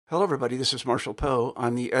Hello, everybody. This is Marshall Poe.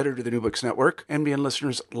 I'm the editor of the New Books Network. NBN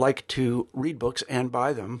listeners like to read books and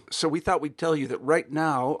buy them. So we thought we'd tell you that right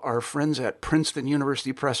now, our friends at Princeton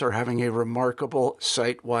University Press are having a remarkable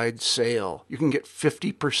site-wide sale. You can get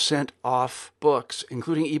 50% off books,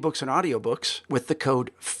 including ebooks and audiobooks, with the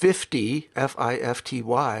code 50,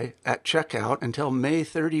 F-I-F-T-Y, at checkout until May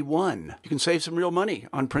 31. You can save some real money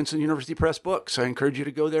on Princeton University Press books. I encourage you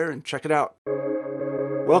to go there and check it out.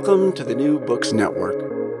 Welcome to the New Books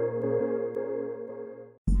Network.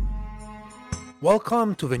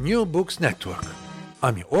 Welcome to the New Books Network.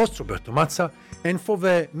 I'm your host, Roberto Mazza, and for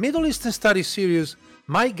the Middle Eastern Studies series,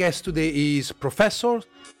 my guest today is Professor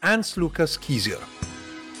Hans-Lukas Kieser.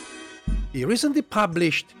 He recently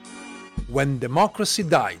published When Democracy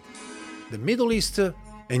Died, the Middle East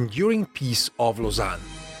Enduring Peace of Lausanne,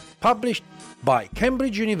 published by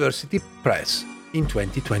Cambridge University Press in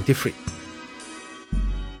 2023.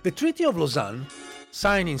 The Treaty of Lausanne,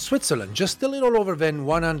 signed in Switzerland just a little over than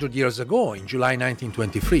 100 years ago in July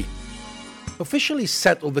 1923, officially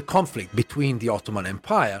settled the conflict between the Ottoman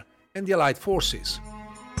Empire and the Allied forces.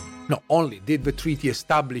 Not only did the treaty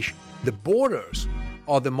establish the borders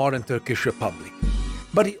of the modern Turkish Republic,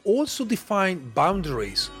 but it also defined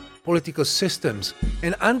boundaries, political systems,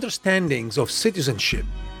 and understandings of citizenship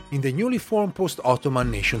in the newly formed post-Ottoman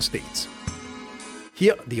nation-states.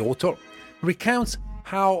 Here, the author recounts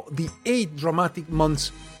how the 8 dramatic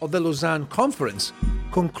months of the Lausanne Conference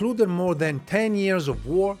concluded more than 10 years of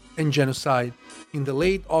war and genocide in the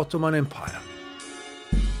late Ottoman Empire.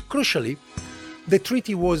 Crucially, the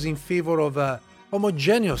treaty was in favor of a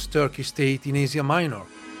homogeneous Turkish state in Asia Minor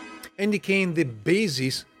and became the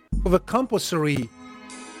basis of a compulsory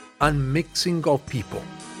unmixing of people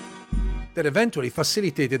that eventually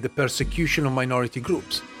facilitated the persecution of minority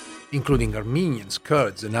groups, including Armenians,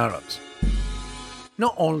 Kurds, and Arabs.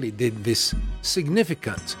 Not only did this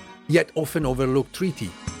significant, yet often overlooked treaty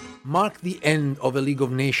mark the end of a League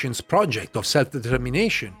of Nations project of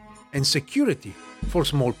self-determination and security for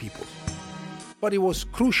small peoples, but it was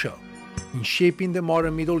crucial in shaping the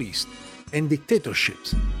modern Middle East and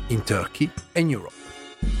dictatorships in Turkey and Europe.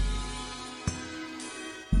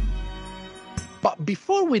 But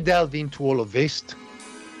before we delve into all of this,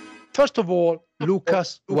 first of all,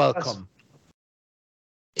 Lucas, welcome.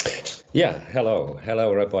 Yeah, hello,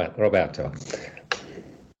 Roberto.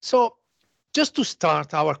 So, just to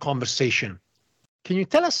start our conversation, can you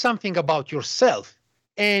tell us something about yourself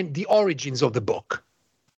and the origins of the book?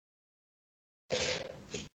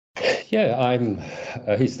 Yeah, I'm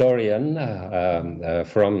a historian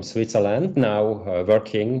from Switzerland, now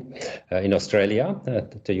working in Australia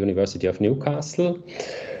at the University of Newcastle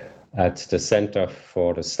at the Center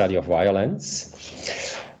for the Study of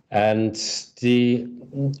Violence. And the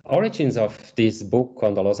origins of this book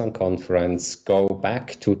on the Lausanne Conference go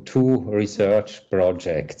back to 2 research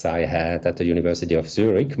projects I had at the University of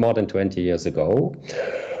Zurich more than 20 years ago.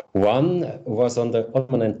 One was on the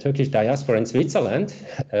Ottoman and Turkish diaspora in Switzerland,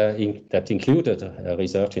 that included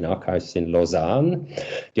research in archives in Lausanne.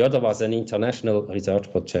 The other was an international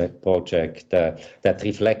research project that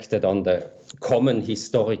reflected on the common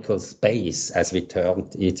historical space, as we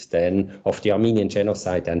termed it then, of the Armenian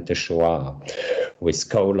genocide and the Shoah, with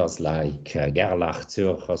scholars like Gerlach,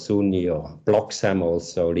 Zürcher, Sunni, or Bloxham,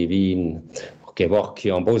 also Levine,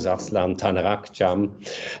 Gevorkian, Bozarslan, Taner Akçam.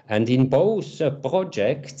 And in both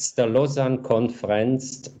projects, the Lausanne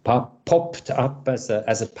Conference popped up as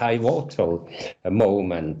a pivotal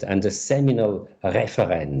moment and a seminal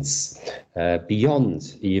reference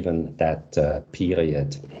beyond even that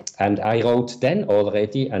period. And I wrote then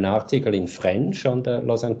already an article in French on the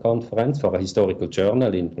Lausanne Conference for a historical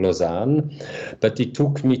journal in Lausanne, but it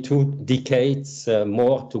took me 2 decades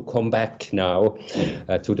more to come back now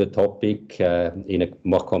to the topic in a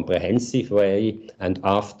more comprehensive way and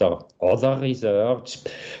after other research,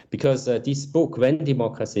 because this book, When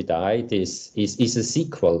Democracy Died, is a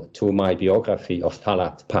sequel to my biography of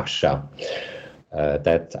Talat Pasha,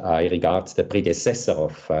 that I regard the predecessor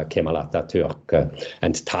of Kemal Atatürk.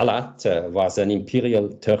 And Talat was an imperial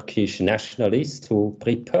Turkish nationalist who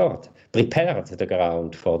prepared the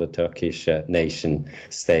ground for the Turkish nation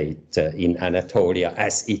state in Anatolia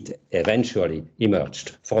as it eventually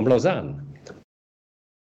emerged from Lausanne.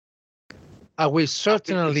 I will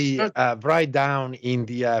certainly write down in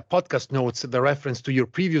the podcast notes the reference to your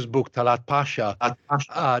previous book, Talat Pasha,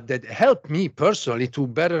 that helped me personally to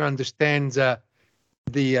better understand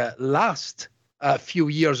the last few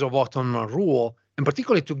years of Ottoman rule, and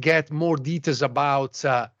particularly to get more details about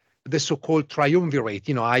the so-called triumvirate.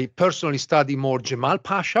 You know, I personally study more Jamal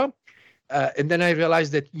Pasha, and then I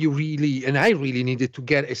realized that I really needed to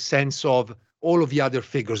get a sense of all of the other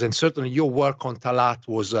figures. And certainly your work on Talat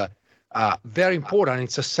was very important.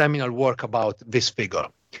 It's a seminal work about this figure.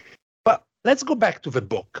 But let's go back to the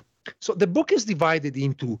book. So the book is divided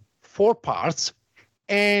into 4 parts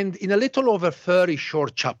and in a little over 30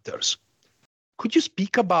 short chapters. Could you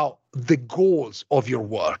speak about the goals of your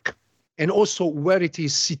work and also where it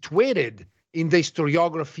is situated in the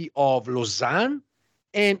historiography of Lausanne?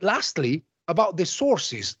 And lastly, about the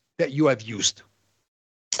sources that you have used.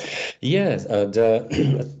 Yes,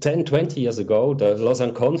 10, 20 years ago, the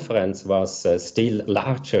Lausanne Conference was still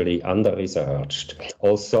largely under-researched.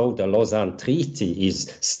 Also, the Lausanne Treaty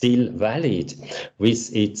is still valid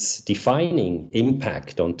with its defining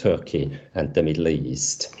impact on Turkey and the Middle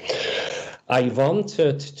East. I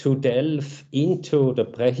wanted to delve into the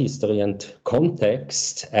prehistory and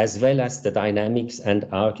context, as well as the dynamics and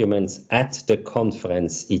arguments at the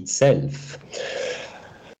conference itself.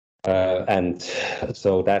 And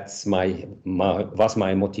so that's was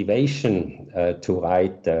my motivation to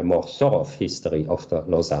write a more thorough history of the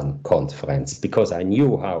Lausanne Conference, because I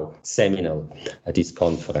knew how seminal this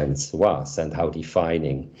conference was and how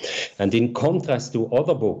defining. And in contrast to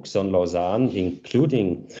other books on Lausanne,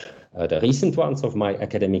 including the recent ones of my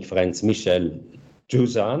academic friends Michel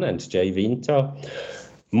Juzan and Jay Winter,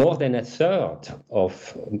 more than a third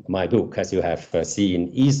of my book, as you have seen,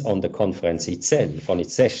 is on the conference itself, on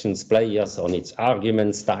its sessions, players, on its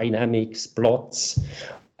arguments, dynamics, plots,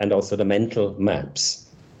 and also the mental maps.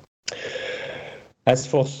 As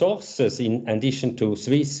for sources, in addition to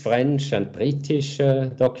Swiss, French, and British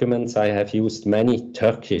documents, I have used many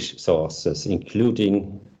Turkish sources,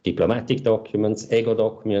 including diplomatic documents, ego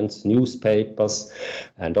documents, newspapers,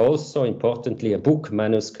 and also, importantly, a book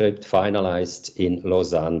manuscript finalized in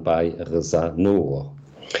Lausanne by Rza Noor.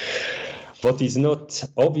 What is not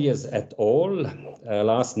obvious at all,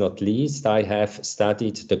 last not least, I have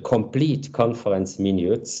studied the complete conference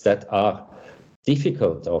minutes that are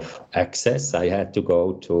difficult of access. I had to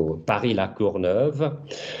go to Paris-La Courneuve.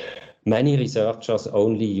 Many researchers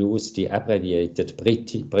only use the abbreviated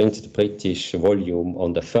printed British volume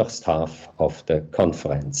on the first half of the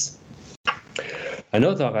conference.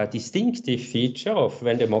 Another distinctive feature of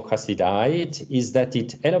When Democracy Died is that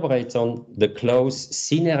it elaborates on the close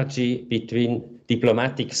synergy between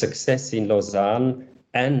diplomatic success in Lausanne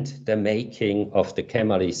and the making of the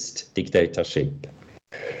Kemalist dictatorship.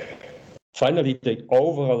 Finally, the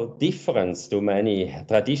overall difference to many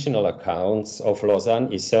traditional accounts of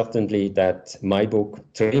Lausanne is certainly that my book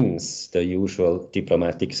trims the usual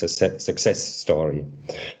diplomatic success story.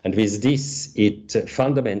 And with this, it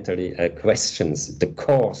fundamentally questions the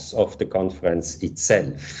course of the conference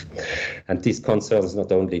itself. And this concerns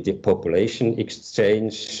not only the population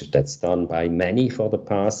exchange that's done by many for the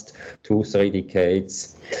past 2-3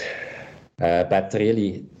 decades, but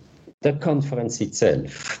really the conference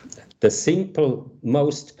itself. The simple,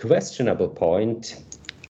 most questionable point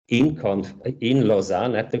in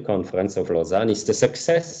Lausanne, at the Conference of Lausanne, is the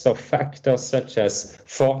success of factors such as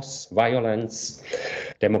force, violence,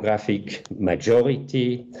 demographic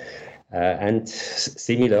majority, and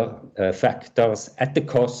similar factors at the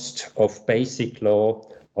cost of basic law,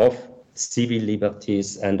 of civil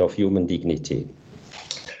liberties, and of human dignity.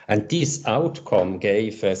 And this outcome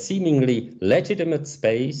gave a seemingly legitimate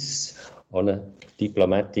space on a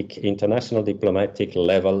international diplomatic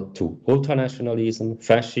level to ultranationalism,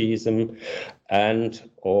 fascism, and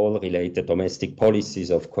all related domestic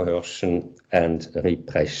policies of coercion and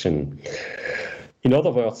repression. In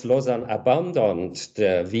other words, Lausanne abandoned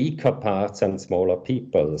the weaker parts and smaller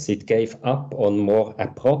peoples. It gave up on more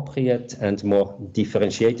appropriate and more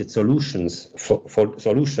differentiated solutions for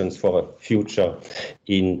a future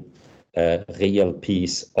in real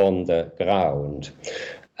peace on the ground.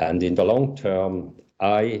 And in the long term,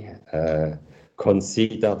 I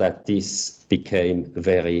consider that this became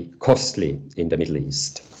very costly in the Middle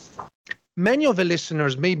East. Many of the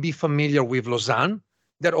listeners may be familiar with Lausanne,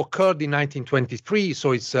 that occurred in 1923,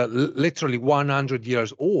 so it's literally 100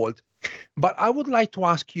 years old. But I would like to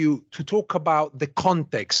ask you to talk about the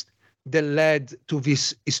context that led to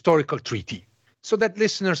this historical treaty, so that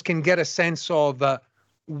listeners can get a sense of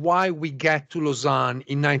why we get to Lausanne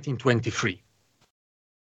in 1923.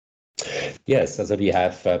 Yes, so we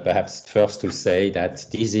have perhaps first to say that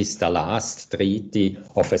this is the last treaty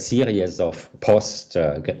of a series of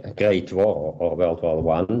post-Great War or World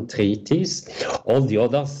War I treaties. All the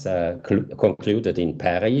others concluded in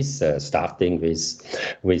Paris, starting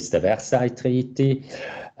with the Versailles Treaty.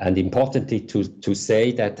 And importantly to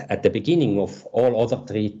say that at the beginning of all other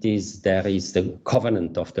treaties, there is the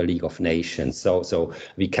covenant of the League of Nations. So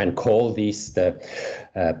we can call this the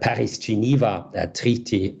Paris-Geneva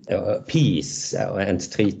treaty peace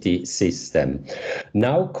and treaty system.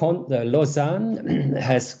 Now Lausanne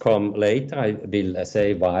has come later, I will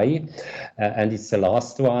say why, and it's the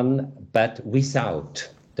last one, but without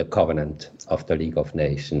the covenant of the League of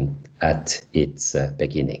Nations at its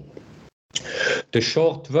beginning. The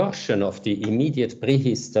short version of the immediate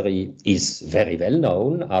prehistory is very well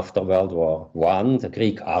known. After World War I, the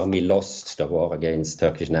Greek army lost the war against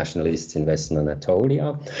Turkish nationalists in Western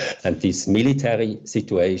Anatolia, and this military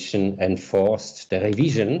situation enforced the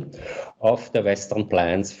revision of the Western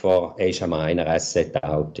plans for Asia Minor as set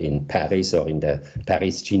out in Paris or in the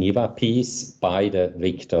Paris-Geneva peace by the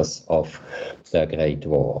victors of the Great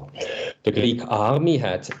War. The Greek army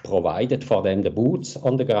had provided for them the boots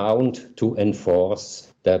on the ground to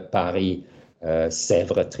enforce the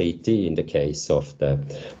Paris-Sèvres Treaty in the case of the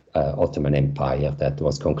Ottoman Empire that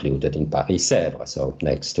was concluded in Paris-Sèvres, so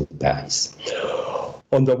next to Paris.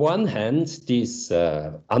 On the one hand, this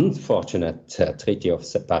unfortunate Treaty of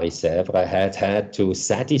Paris-Sèvres had to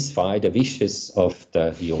satisfy the wishes of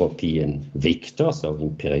the European victor, so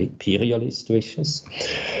imperialist wishes.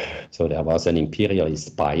 So there was an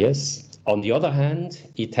imperialist bias. On the other hand,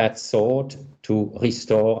 it had sought to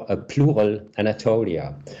restore a plural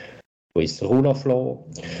Anatolia with rule of law,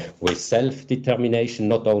 with self-determination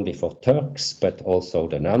not only for Turks, but also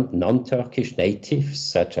the non-Turkish natives,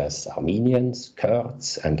 such as Armenians,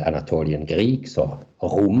 Kurds, and Anatolian Greeks, or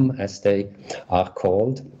Rum, as they are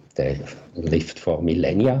called. They lived for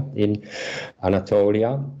millennia in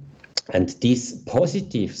Anatolia. And this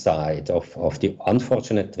positive side of the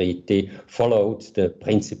unfortunate treaty followed the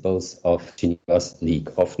principles of Geneva's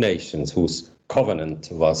League of Nations, whose covenant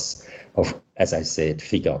was, as I said,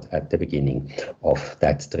 figured at the beginning of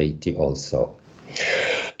that treaty also.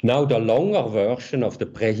 Now, the longer version of the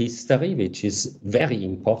prehistory, which is very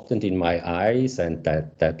important in my eyes, and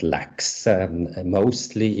that lacks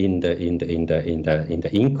mostly in the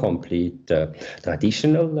incomplete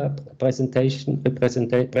traditional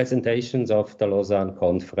presentations of the Lausanne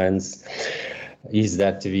Conference, is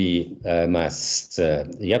that we must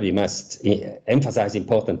emphasize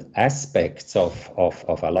important aspects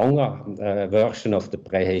of a longer version of the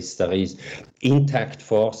prehistory. Intact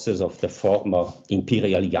forces of the former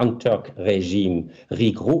imperial Young Turk regime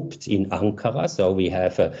regrouped in Ankara. So we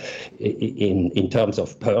have, in terms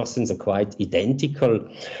of persons, a quite identical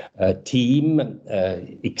team,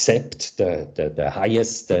 except the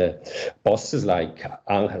highest bosses like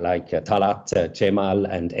Talat, Cemal,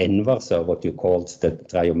 and Enver. So what you called the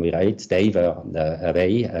triumvirate, they were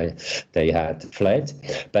away. They had fled.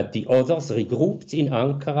 But the others regrouped in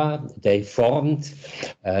Ankara. They formed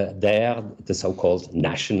there the so-called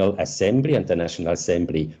National Assembly and the National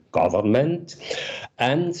Assembly government,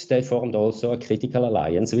 and they formed also a critical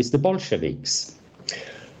alliance with the Bolsheviks.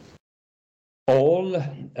 All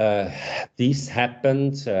this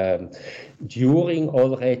happened during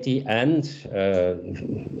already and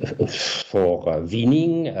for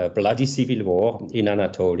winning a bloody civil war in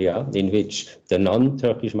Anatolia, in which the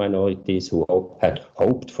non-Turkish minorities who had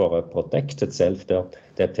hoped for a protected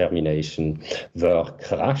self-determination were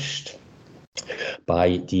crushed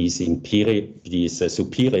by these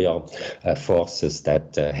superior forces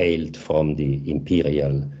that hailed from the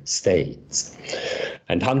imperial states.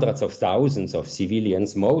 And hundreds of thousands of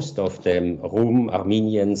civilians, most of them Rum,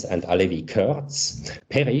 Armenians, and Alevi Kurds,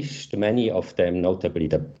 perished. Many of them, notably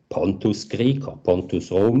the Pontus Greek or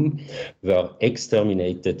Pontus Rum, were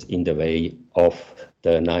exterminated in the way of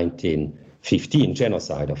the 1915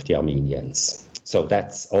 genocide of the Armenians. So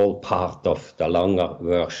that's all part of the longer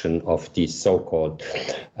version of this so-called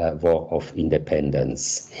War of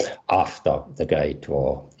Independence after the Great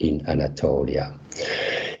War in Anatolia.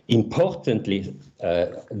 Importantly,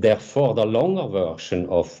 therefore, the longer version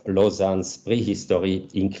of Lausanne's prehistory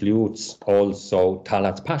includes also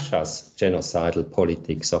Talat Pasha's genocidal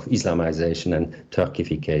politics of Islamization and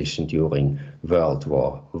Turkification during World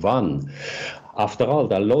War I. After all,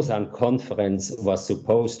 the Lausanne Conference was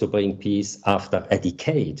supposed to bring peace after a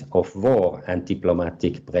decade of war and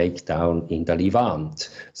diplomatic breakdown in the Levant.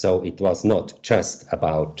 So it was not just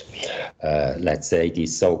about, let's say, the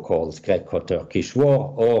so-called Greco-Turkish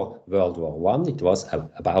War or World War I. It was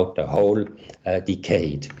about the whole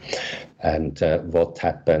decade and what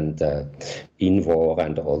happened in war,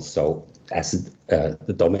 and also as the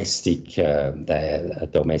domestic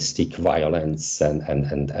violence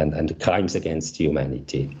and crimes against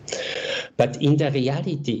humanity. But in the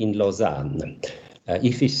reality in Lausanne,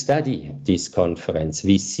 if we study this conference,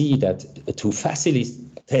 we see that to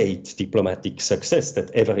facilitate diplomatic success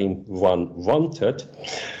that everyone wanted,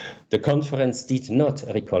 the conference did not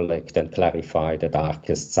recollect and clarify the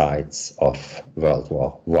darkest sides of World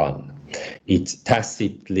War I. It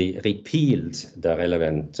tacitly repealed the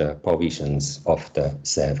relevant provisions of the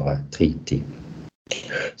Sèvres Treaty.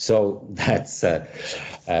 So that's,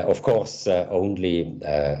 of course, only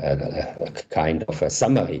a kind of a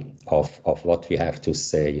summary of what we have to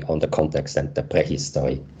say on the context and the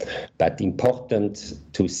prehistory. But important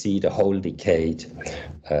to see the whole decade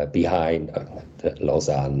behind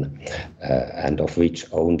Lausanne, and of which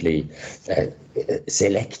only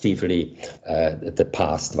selectively the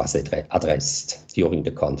past was addressed during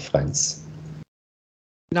the conference.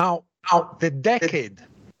 Now the decade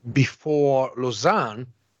before Lausanne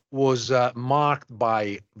was marked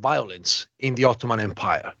by violence in the Ottoman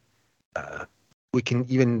Empire. We can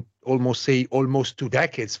even almost say almost 2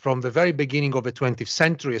 decades. From the very beginning of the 20th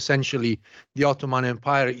century, essentially, the Ottoman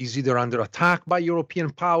Empire is either under attack by European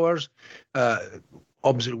powers.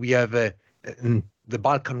 Obviously, we have the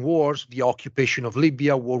Balkan Wars, the occupation of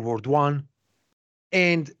Libya, World War I.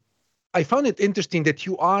 And I found it interesting that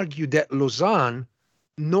you argue that Lausanne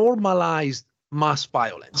normalized mass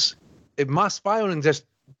violence. Mass violence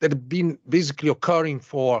that had been basically occurring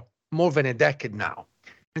for more than a decade now.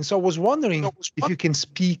 And so I was wondering if you can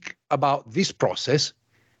speak about this process,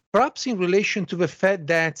 perhaps in relation to the fact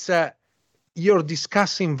that you're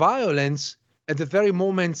discussing violence at the very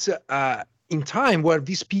moment in time where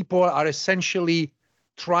these people are essentially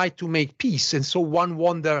trying to make peace. And so one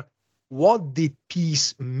wonder, what did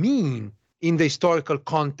peace mean in the historical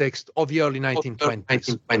context of the early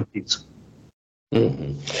 1920s?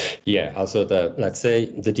 Mm-hmm. Yeah, also let's say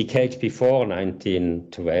the decade before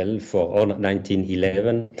 1912 or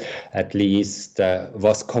 1911 at least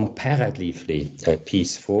was comparatively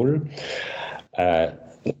peaceful.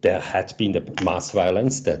 There had been the mass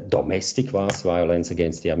violence, the domestic mass violence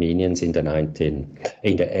against the Armenians in the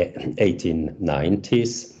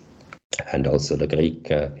 1890s. And also the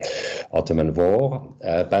Greek-Ottoman War.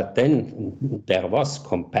 But then there was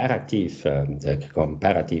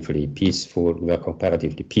comparatively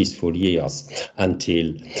peaceful years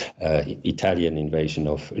until Italian invasion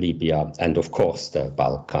of Libya and, of course, the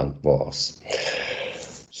Balkan Wars.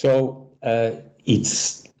 So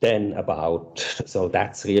it's then so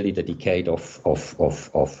that's really the decade of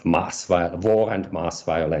mass war and mass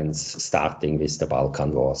violence, starting with the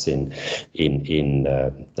Balkan Wars in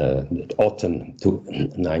the autumn to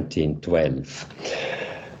 1912.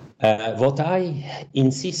 What I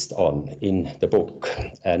insist on in the book,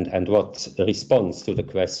 and what responds to the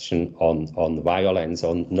question on violence,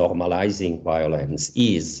 on normalizing violence,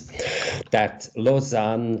 is that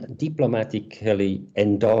Lausanne diplomatically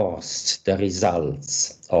endorsed the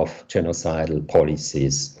results of genocidal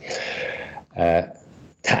policies,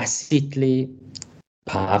 tacitly,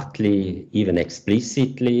 partly, even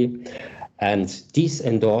explicitly. And this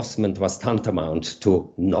endorsement was tantamount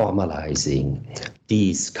to normalizing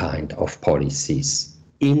these kind of policies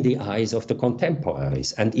in the eyes of the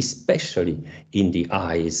contemporaries, and especially in the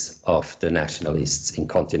eyes of the nationalists in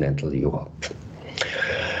continental Europe.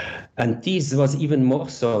 And this was even more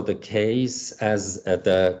so the case as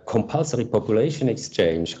the compulsory population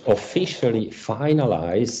exchange officially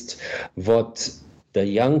finalized what the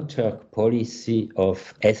Young Turk policy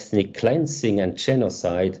of ethnic cleansing and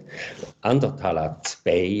genocide under Talat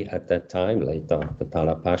Bey at that time, later the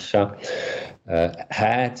Talat Pasha,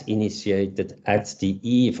 had initiated at the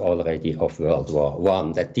eve already of World War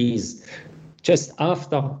I. That is, just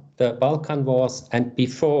after the Balkan Wars and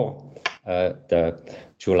before the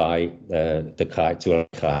July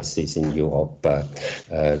crisis in Europe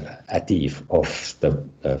at the eve of the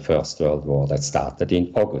First World War that started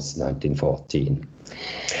in August 1914.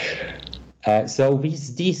 So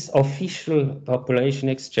with this official population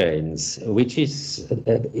exchange, which is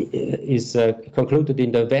concluded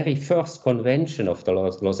in the very first convention of the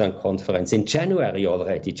Lausanne Conference in January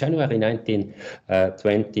already, January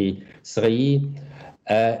 1923,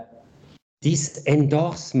 this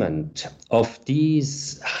endorsement of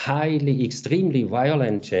these extremely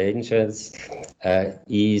violent changes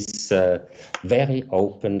is very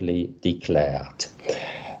openly declared.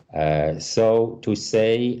 So to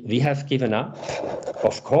say we have given up,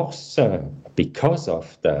 of course, because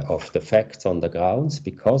of the facts on the grounds,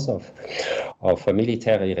 because of a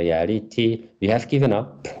military reality, we have given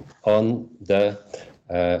up on the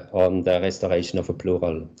restoration of a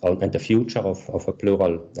plural and the future of a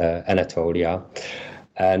plural Anatolia,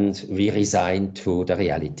 and we resign to the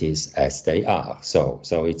realities as they are. So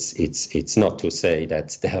it's not to say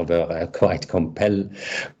that there were quite compelling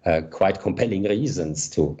reasons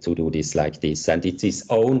to do this like this, and it is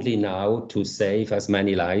only now to save as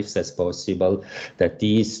many lives as possible that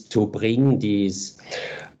to bring these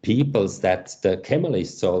peoples that the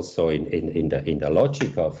Kemalists also in the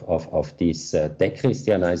logic of this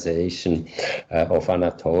dechristianization of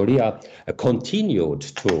Anatolia continued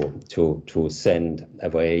to send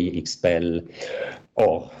away, expel,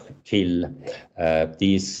 or kill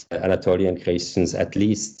these Anatolian Christians, at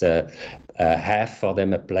least have for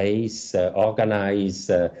them a place, organize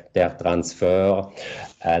their transfer,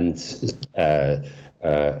 and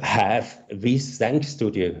have, thanks to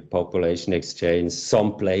the population exchange,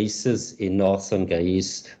 some places in northern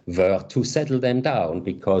Greece were to settle them down,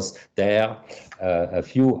 because there a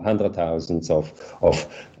few hundred thousands of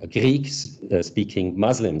Greek-speaking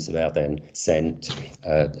Muslims were then sent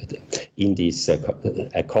in this,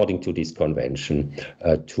 according to this convention,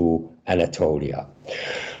 to Anatolia.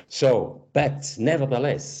 So, but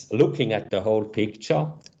nevertheless, looking at the whole picture,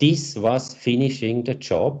 this was finishing the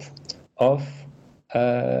job of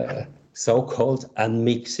so-called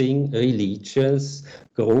unmixing religious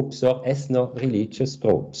groups or ethno-religious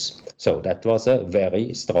groups. So that was a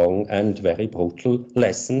very strong and very brutal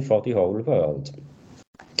lesson for the whole world.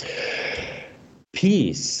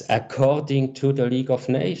 Peace, according to the League of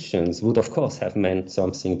Nations, would of course have meant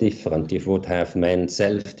something different. It would have meant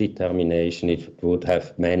self-determination, it would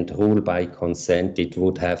have meant rule by consent, it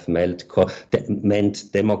would have meant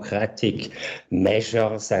democratic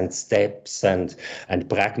measures and steps and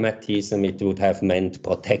pragmatism, it would have meant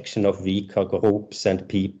protection of weaker groups and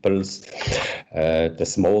peoples, the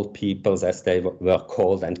small peoples as they were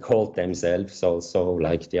called and called themselves also,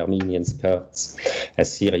 like the Armenians, Kurds,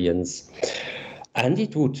 Assyrians. And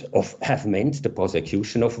it would have meant the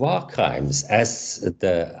prosecution of war crimes, as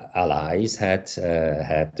the Allies had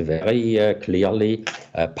very clearly,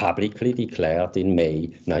 publicly declared in May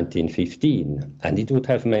 1915. And it would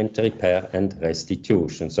have meant repair and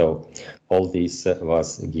restitution. So all this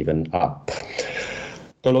was given up.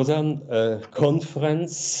 The Lausanne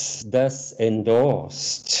Conference thus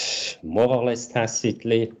endorsed, more or less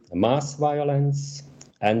tacitly, mass violence,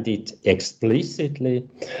 and it explicitly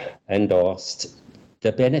endorsed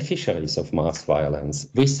the beneficiaries of mass violence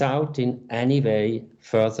without in any way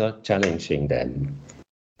further challenging them.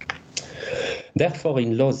 Therefore,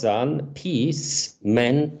 in Lausanne, peace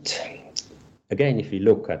meant, again, if we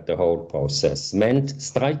look at the whole process, meant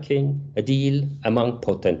striking a deal among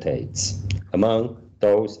potentates, among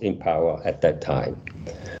those in power at that time.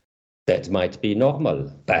 That might be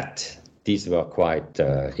normal, but these were quite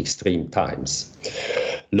extreme times.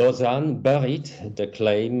 Lausanne buried the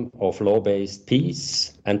claim of law-based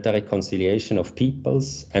peace and the reconciliation of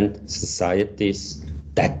peoples and societies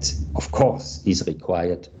that, of course, is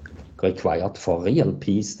required for real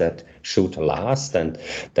peace that should last and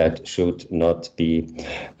that should not be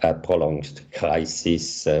a prolonged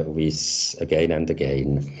crisis with, again and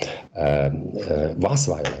again, mass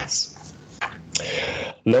violence.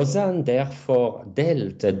 Lausanne therefore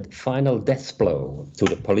dealt a final death blow to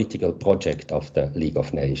the political project of the League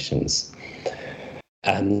of Nations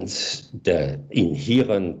and the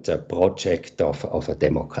inherent project of a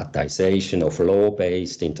democratization, of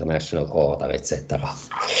law-based international order, etc.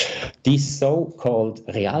 This so-called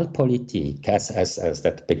realpolitik, as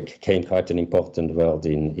that became quite an important word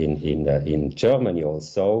in Germany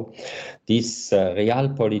also, this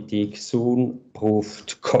realpolitik soon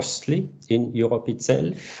proved costly in Europe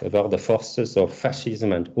itself, where the forces of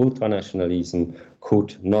fascism and ultranationalism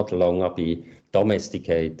could not longer be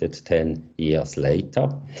domesticated 10 years later.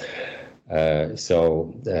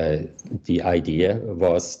 So the idea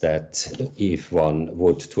was that if one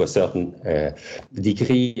would, to a certain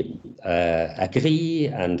degree, agree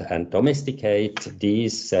and domesticate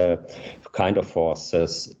these kind of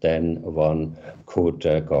forces, then one could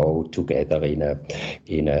go together in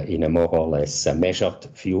a more or less measured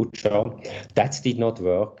future. That did not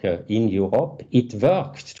work in Europe. It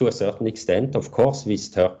worked to a certain extent, of course, with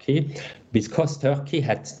Turkey, because Turkey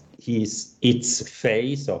had its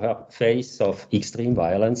phase or her phase of extreme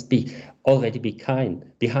violence already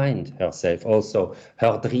behind herself. Also,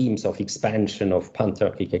 her dreams of expansion, of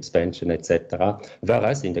pan-Turkic expansion, etc.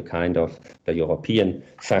 Whereas in the kind of the European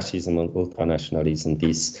fascism and ultranationalism,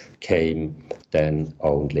 this came then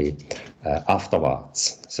only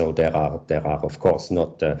afterwards. So there are of course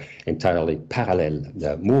not entirely parallel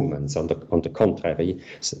movements. On the contrary,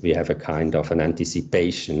 we have a kind of an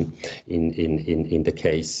anticipation in the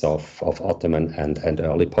case of Ottoman and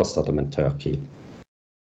early post-Ottoman Turkey.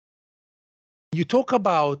 You talk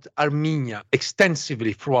about Armenia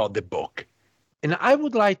extensively throughout the book. And I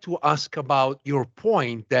would like to ask about your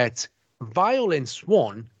point that violence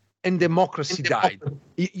won and democracy died.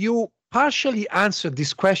 You partially answered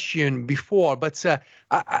this question before, but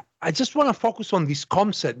I just want to focus on this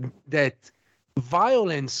concept that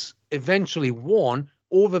violence eventually won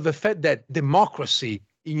over the fact that democracy,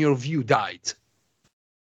 in your view, died.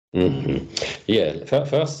 Mm-hmm. Yeah,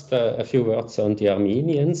 first a few words on the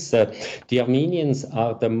Armenians. The Armenians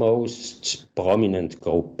are the most prominent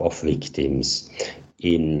group of victims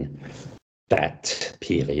in that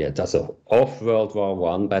period, also of World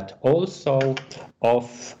War I, but also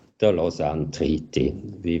of the Lausanne Treaty.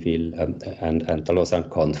 We will and the Lausanne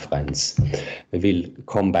Conference. We will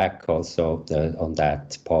come back also on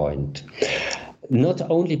that point. Not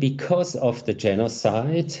only because of the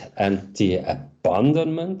genocide and the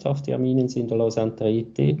abandonment of the Armenians in the Lausanne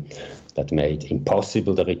Treaty that made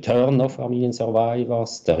impossible the return of Armenian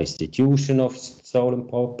survivors, the restitution of stolen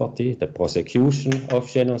property, the prosecution of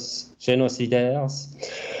genocidaires,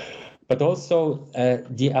 but also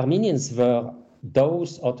the Armenians were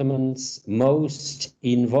those Ottomans most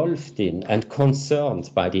involved in and concerned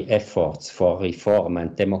by the efforts for reform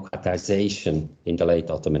and democratization in the late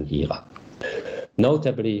Ottoman era.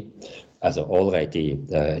 Notably, as already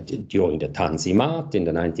during the Tanzimat in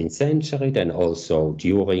the 19th century, then also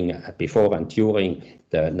before and during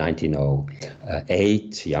the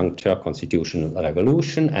 1908 Young Turk Constitutional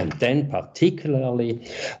Revolution, and then particularly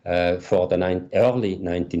for the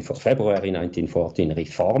February 1914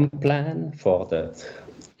 reform plan for the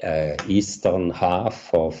eastern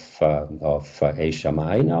half of Asia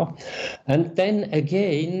Minor, and then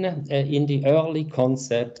again in the early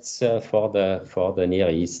concepts for the Near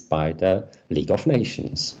East by the League of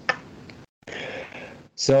Nations.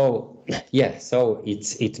 So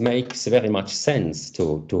it makes very much sense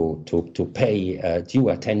to pay due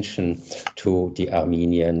attention to the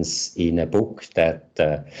Armenians in a book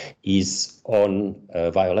that is on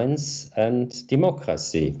violence and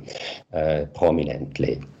democracy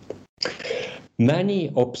prominently.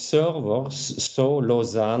 Many observers saw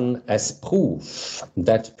Lausanne as proof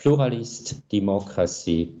that pluralist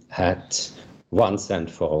democracy had once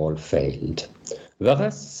and for all failed.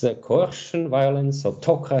 Whereas coercion, violence,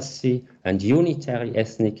 autocracy, and unitary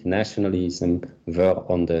ethnic nationalism were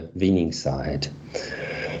on the winning side.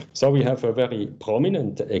 So we have a very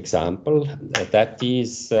prominent example, that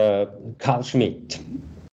is Carl Schmitt,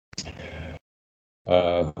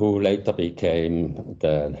 who later became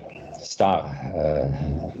the star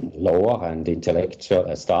lawyer and intellectual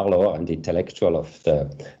of the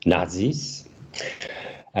Nazis.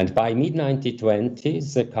 And by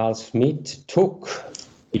mid-1920s, Carl Schmitt took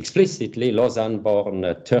explicitly Lausanne-born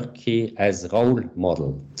Turkey as role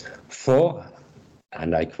model for,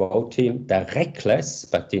 and I quote him, the reckless,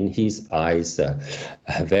 but in his eyes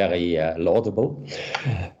very laudable,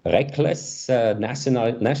 reckless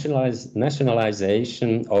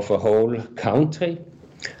nationalization of a whole country,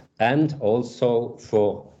 and also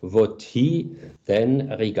for what he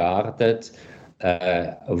then regarded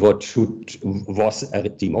was a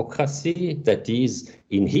democracy that is,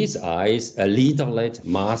 in his eyes, a leader-led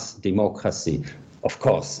mass democracy. Of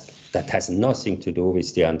course, that has nothing to do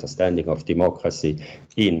with the understanding of democracy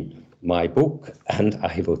in my book, and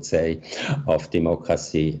I would say of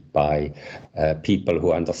democracy by people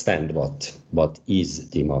who understand what is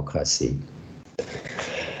democracy.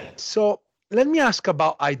 So let me ask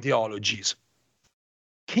about ideologies.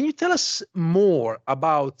 Can you tell us more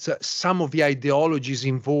about some of the ideologies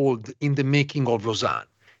involved in the making of Lausanne?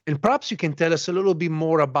 And perhaps you can tell us a little bit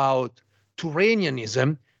more about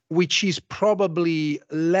Turanianism, which is probably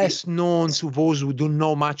less known to those who don't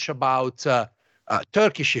know much about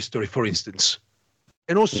Turkish history, for instance.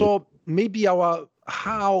 And also maybe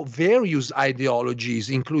how various ideologies,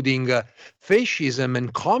 including fascism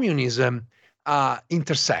and communism,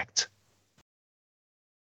 intersect.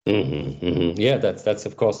 Mm-hmm, mm-hmm. Yeah, that's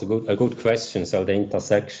of course a good question. So the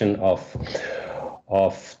intersection of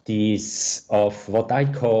what I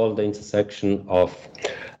call the intersection of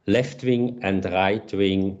left-wing and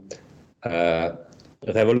right-wing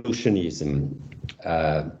revolutionism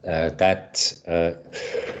that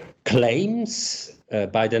claims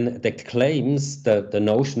the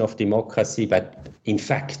notion of democracy, but in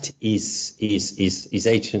fact is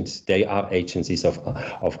agents. They are agencies of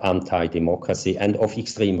anti-democracy and of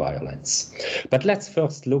extreme violence. But let's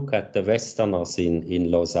first look at the Westerners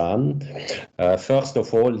in Lausanne. First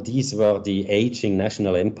of all, these were the aging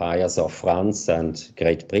national empires of France and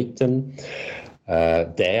Great Britain.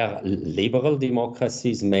 Their liberal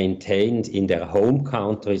democracies maintained in their home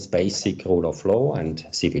countries basic rule of law and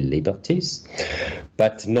civil liberties,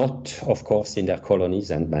 but not, of course, in their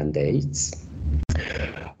colonies and mandates.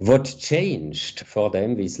 What changed for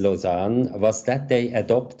them with Lausanne was that they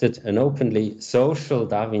adopted an openly social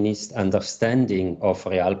Darwinist understanding of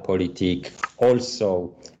realpolitik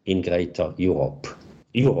also in Greater Europe.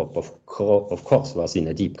 Europe, of course, was in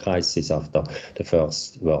a deep crisis after the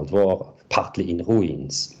First World War, partly in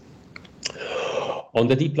ruins. On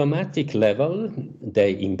the diplomatic level,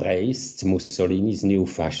 they embraced Mussolini's new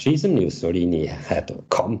fascism. Mussolini had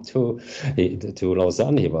come to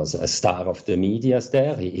Lausanne. He was a star of the media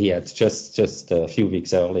there. He had just a few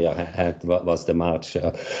weeks earlier was the march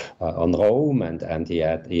on Rome, and he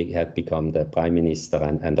had become the prime minister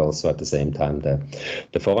and also at the same time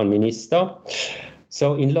the foreign minister.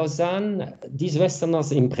 So in Lausanne, these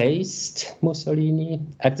Westerners embraced Mussolini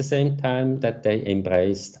at the same time that they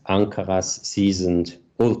embraced Ankara's seasoned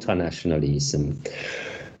ultranationalism.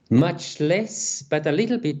 Much less, but a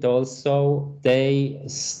little bit also, they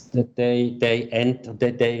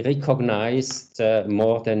recognized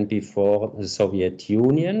more than before the Soviet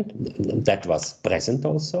Union. That was present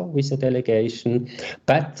also with a delegation,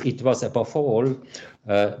 but it was above all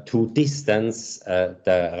to distance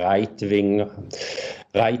the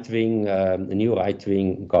new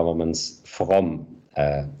right-wing governments from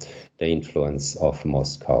the influence of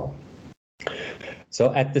Moscow.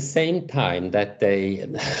 So at the same time that they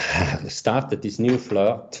started this new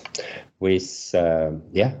flirt with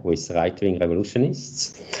right-wing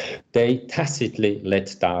revolutionists, they tacitly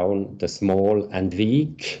let down the small and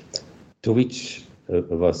weak, to which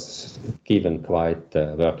were given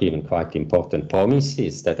quite important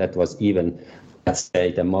promises that was even, let's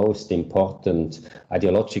say, the most important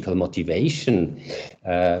ideological motivation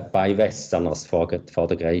by Westerners for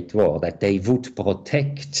the Great War, that they would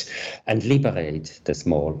protect and liberate the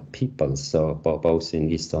small peoples, so both in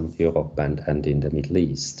Eastern Europe and in the Middle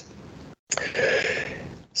East.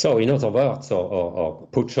 So in other words, or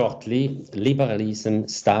put shortly, liberalism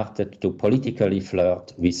started to politically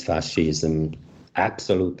flirt with fascism,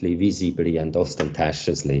 absolutely visibly and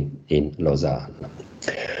ostentatiously in Lausanne.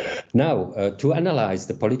 Now, to analyze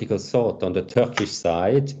the political thought on the Turkish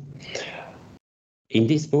side, in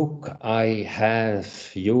this book I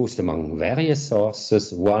have used, among various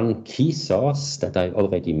sources, one key source that I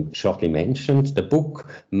already shortly mentioned, the book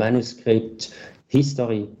manuscript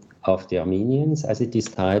History of the Armenians, as it is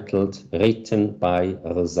titled, written by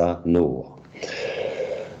Rza Noor.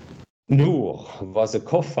 Noor was a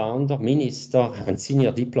co-founder, minister, and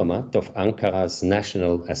senior diplomat of Ankara's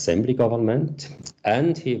National Assembly government,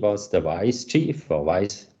 and he was the vice chief or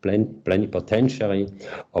vice plenipotentiary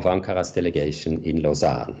of Ankara's delegation in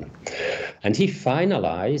Lausanne. And he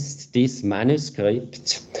finalized this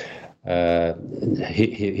manuscript.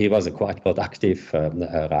 He was a quite productive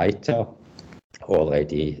writer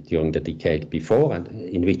already during the decade before, and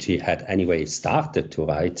in which he had anyway started to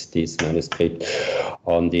write this manuscript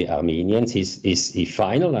on the Armenians. He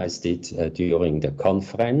finalized it during the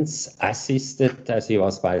conference, assisted as he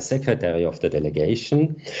was by a secretary of the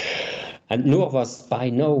delegation. And Noor was by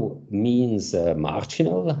no means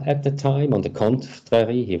marginal at the time. On the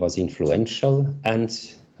contrary, he was influential and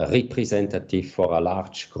representative for a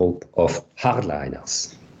large group of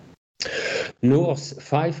hardliners. Noor's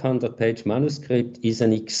 500-page manuscript is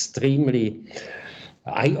an extremely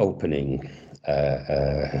eye-opening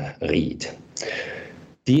read.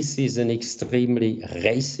 This is an extremely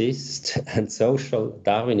racist and social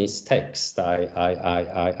Darwinist text.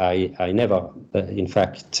 I never, in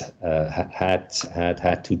fact, had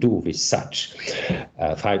to do with such.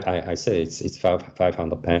 I say it's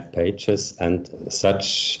 500 pages, and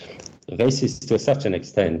such racist to such an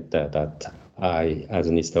extent that I, as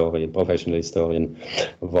an historian, professional historian,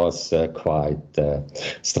 was quite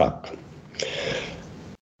struck.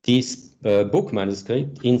 This book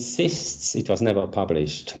manuscript insists, it was never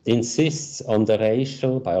published, insists on the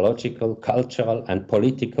racial, biological, cultural, and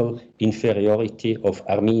political inferiority of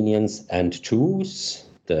Armenians and Jews,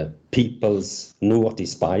 the peoples Noor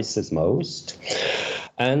despises most,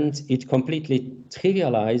 and it completely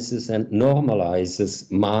trivializes and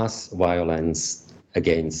normalizes mass violence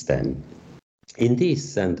against them. In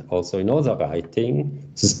this and also in other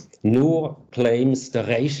writings, Noor claims the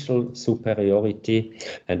racial superiority,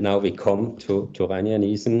 and now we come to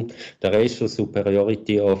Turanianism, the racial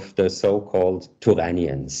superiority of the so-called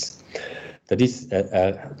Turanians. That is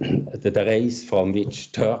the race from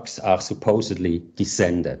which Turks are supposedly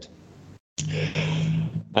descended.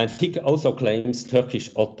 And he also claims Turkish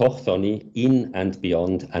autochthony in and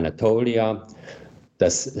beyond Anatolia,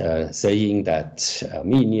 saying that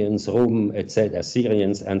Armenians, Rum, etc.,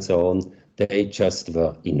 Syrians, and so on, they just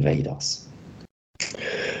were invaders.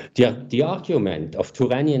 The argument of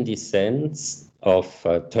Turanian descent of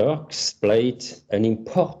Turks played an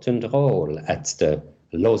important role at the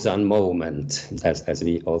Lausanne moment, as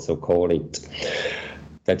we also call it.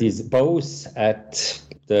 That is both at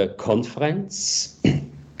the conference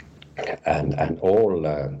and all,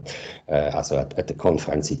 also at the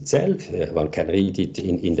conference itself. One can read it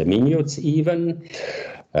in the minutes even.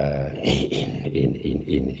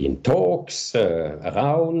 In talks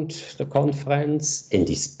around the conference, and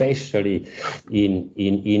especially in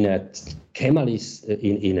a Kemalist,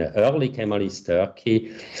 in early Kemalist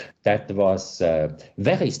Turkey, that was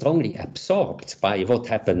very strongly absorbed by what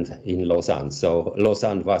happened in Lausanne. So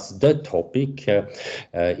Lausanne was the topic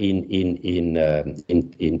in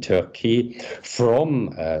Turkey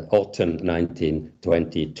from autumn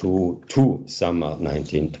 1922 to summer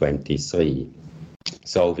 1923.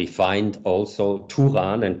 So we find also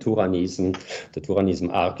Turan and Turanism, the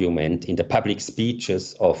Turanism argument in the public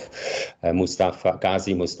speeches of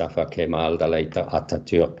Gazi Mustafa Kemal, the later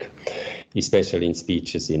Atatürk, especially in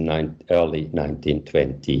speeches in early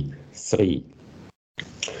 1923.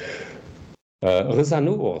 Reza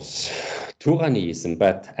Nour's Turanism,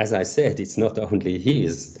 but as I said, it's not only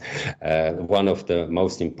his. One of the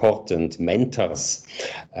most important mentors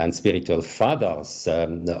and spiritual fathers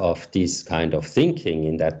of this kind of thinking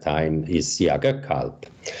in that time is Zia Gökalp,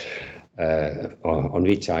 on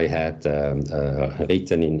which I had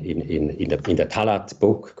written in the Talat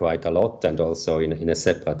book quite a lot, and also in a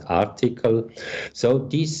separate article. So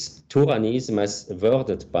this Turanism, as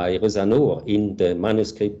worded by Reza Nour in the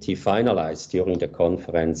manuscript he finalized during the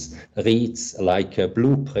conference, reads like a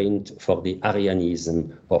blueprint for the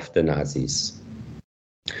Aryanism of the Nazis.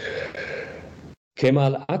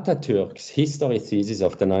 Kemal Atatürk's history thesis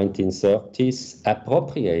of the 1930s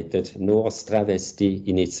appropriated Nour's travesty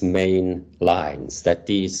in its main lines, that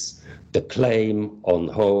is, the claim on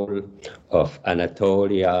whole of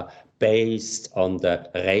Anatolia based on the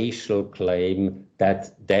racial claim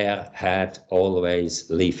that there had always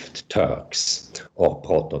lived Turks or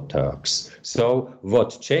Proto-Turks. So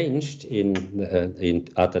what changed in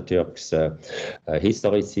Atatürk's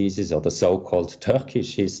history thesis, or the so-called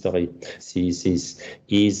Turkish history thesis,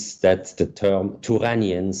 is that the term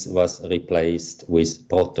Turanians was replaced with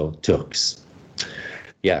Proto-Turks.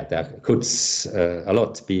 Yeah, there could a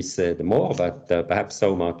lot be said more, but perhaps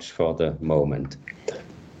so much for the moment.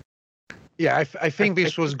 Yeah, I think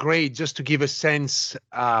this was great, just to give a sense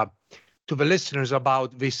to the listeners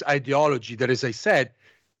about this ideology that, as I said,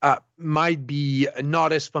 might be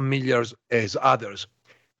not as familiar as others.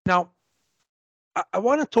 Now, I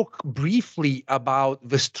want to talk briefly about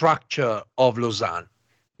the structure of Lausanne.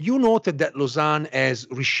 You noted that Lausanne has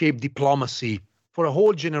reshaped diplomacy for a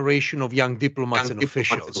whole generation of young diplomats and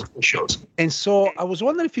officials. And so I was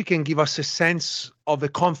wondering if you can give us a sense of the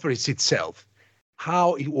conference itself,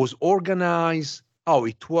 how it was organized, how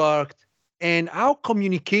it worked, and how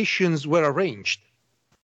communications were arranged.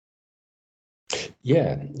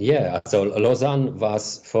 Yeah. So Lausanne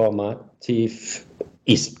was formative,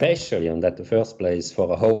 especially in the first place,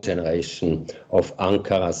 for a whole generation of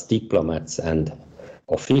Ankara's diplomats and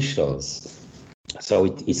officials. So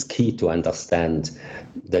it is key to understand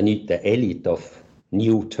the elite of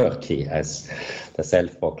New Turkey, as the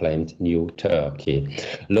self-proclaimed New Turkey.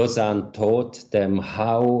 Lausanne taught them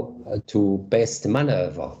how to best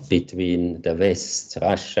maneuver between the West,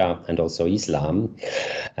 Russia, and also Islam,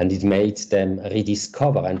 and it made them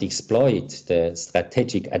rediscover and exploit the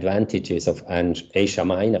strategic advantages of Asia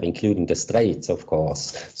Minor, including the Straits, of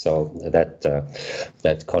course, so that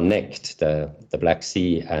connect the Black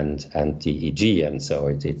Sea and the Aegean. So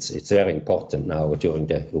it's very important now during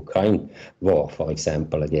the Ukraine war, for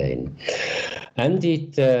example, again. And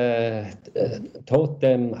it taught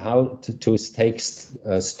them how to take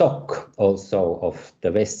stock also of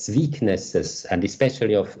the West's weaknesses, and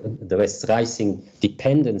especially of the West's rising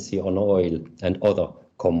dependency on oil and other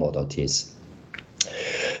commodities.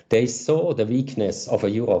 They saw the weakness of a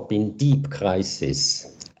Europe in deep crisis,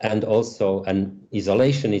 and also an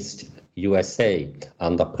isolationist USA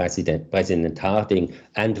under President Harding,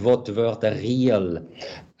 and what were the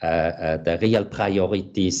real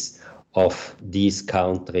priorities of these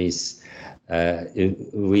countries when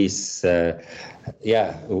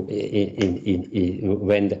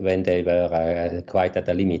they were quite at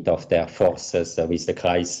the limit of their forces with the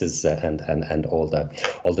crisis and all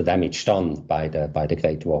the damage done by the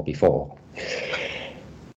Great War before.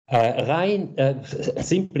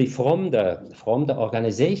 Simply from the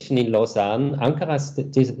organization in Lausanne, Ankara's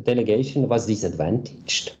delegation was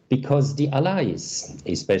disadvantaged because the allies,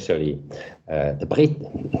 especially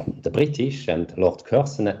the British and Lord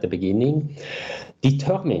Curzon at the beginning,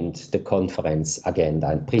 determined the conference agenda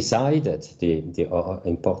and presided the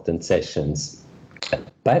important sessions.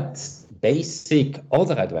 But basic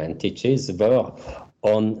other advantages were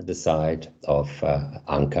on the side of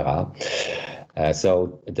Ankara.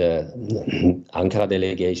 So the Ankara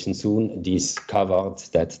delegation soon discovered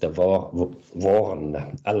that the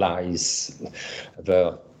war-worn allies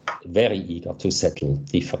were very eager to settle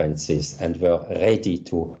differences and were ready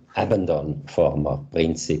to abandon former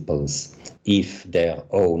principles if their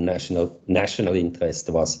own national interest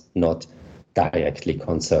was not directly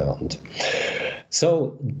concerned.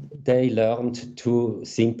 So they learned to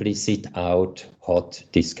simply sit out hot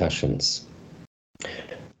discussions,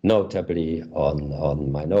 notably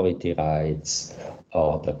on minority rights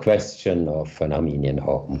or the question of an Armenian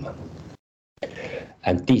home.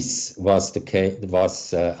 And this was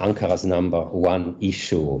Ankara's number one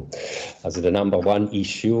issue. Also the number one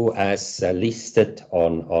issue, as listed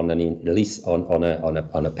on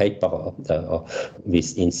a paper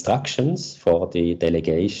with instructions for the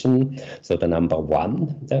delegation. So the number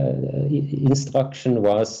one instruction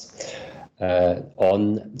was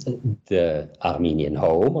on the Armenian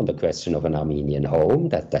home, on the question of an Armenian home,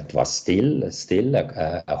 that was still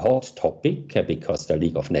a hot topic because the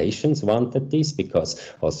League of Nations wanted this,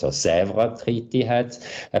 because also Sèvres Treaty had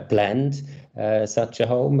planned such a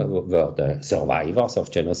home where the survivors of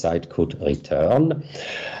genocide could return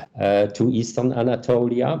to Eastern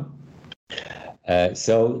Anatolia.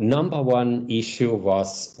 So number one issue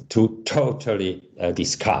was to totally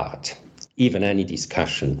discard even any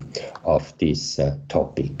discussion of this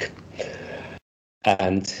topic.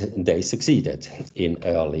 And they succeeded in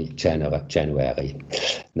early January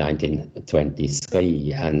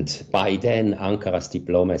 1923. And by then, Ankara's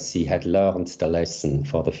diplomacy had learned the lesson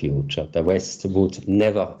for the future. The West would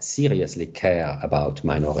never seriously care about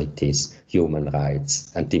minorities, human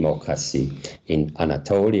rights, and democracy in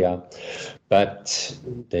Anatolia, but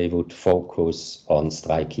they would focus on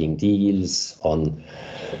striking deals, on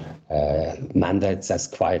mandates as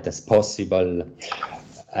quiet as possible,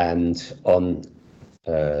 and on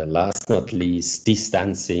last not least,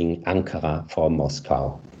 distancing Ankara from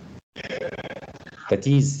Moscow. That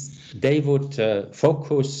is, they would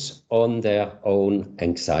focus on their own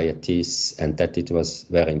anxieties, and that it was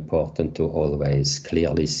very important to always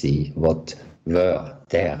clearly see what were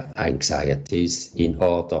their anxieties in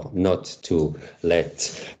order not to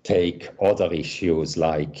take other issues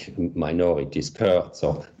like minorities, Kurds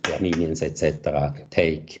or Armenians, etc.,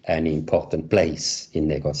 take an important place in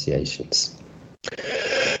negotiations.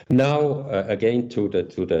 Now, again to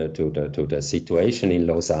the situation in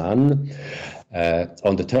Lausanne.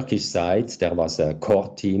 On the Turkish side, there was a core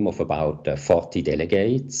team of about 40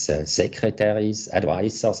 delegates, secretaries,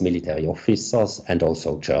 advisors, military officers, and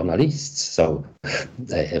also journalists. So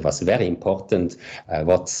it was very important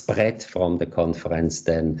what spread from the conference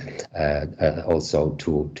then also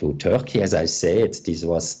to Turkey. As I said, this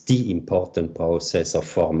was the important process of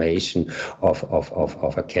formation of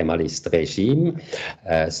a Kemalist regime.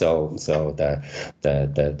 So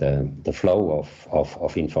the flow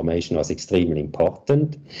of information was extremely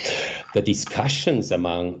important. The discussions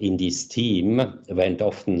in this team went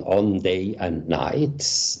often on day and night.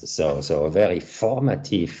 So a very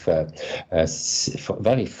formative,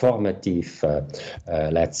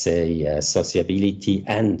 let's say, sociability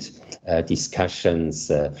and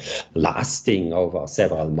discussions lasting over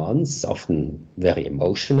several months, often very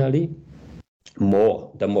emotionally.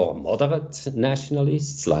 The more moderate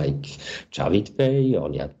nationalists like Javid Bey or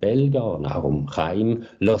Nihat Belga or Nahum Chaim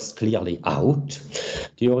lost clearly out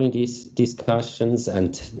during these discussions,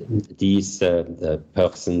 and these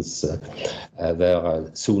persons were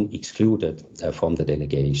soon excluded from the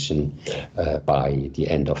delegation by the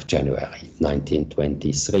end of January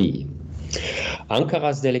 1923.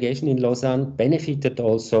 Ankara's delegation in Lausanne benefited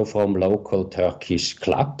also from local Turkish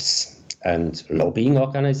clubs and lobbying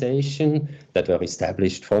organizations that were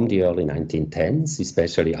established from the early 1910s,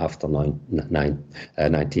 especially after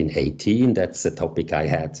 1918. That's a topic I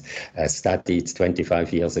had studied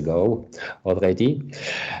 25 years ago already.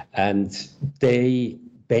 And they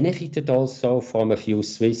benefited also from a few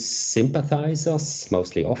Swiss sympathizers,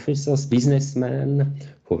 mostly officers, businessmen,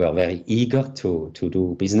 who were very eager to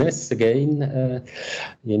do business again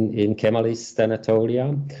in Kemalist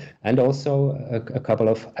Anatolia, and also a couple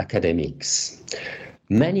of academics.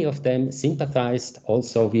 Many of them sympathized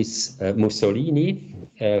also with Mussolini,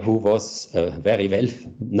 who was a very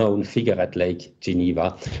well-known figure at Lake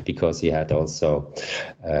Geneva, because he had also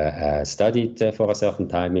studied for a certain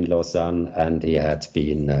time in Lausanne, and he had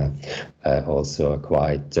been also a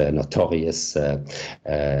quite notorious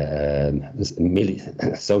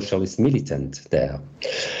socialist militant there.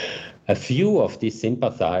 A few of these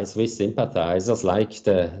sympathizers, like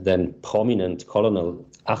the then prominent Colonel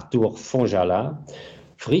Arthur Fonjala,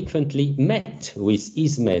 frequently met with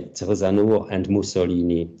Ismet Rezanour and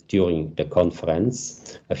Mussolini during the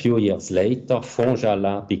conference. A few years later,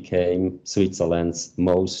 Fonjala became Switzerland's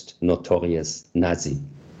most notorious Nazi.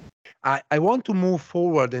 I want to move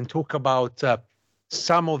forward and talk about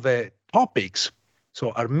some of the topics.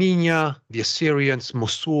 So Armenia, the Assyrians,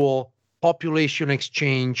 Mosul, population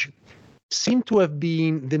exchange seem to have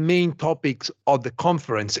been the main topics of the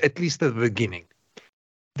conference, at least at the beginning.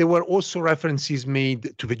 There were also references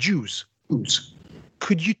made to the Jews.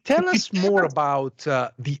 Could you tell us more about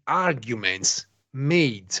the arguments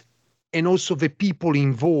made and also the people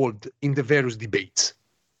involved in the various debates?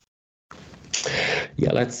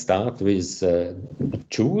 Yeah, let's start with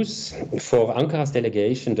Jews. For Ankara's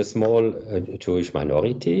delegation, the small Jewish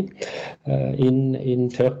minority in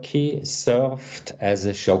Turkey served as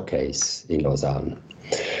a showcase in Lausanne.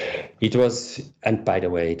 It was, and by the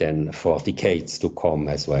way, then for decades to come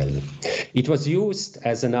as well, it was used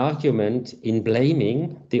as an argument in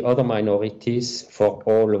blaming the other minorities for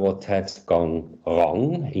all what had gone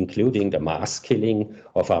wrong, including the mass killing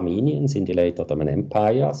of Armenians in the late Ottoman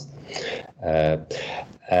empires.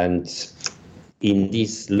 And in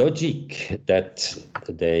this logic that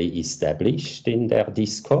they established in their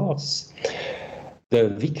discourse, the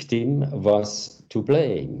victim was to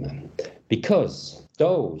blame, because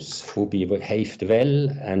those who behaved well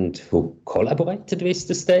and who collaborated with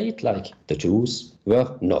the state, like the Jews,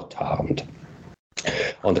 were not harmed.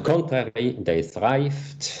 On the contrary, they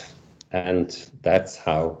thrived, and that's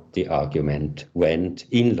how the argument went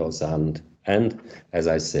in Lausanne, and, as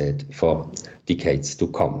I said, for decades to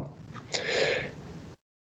come.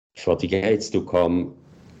 For decades to come,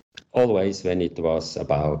 always when it was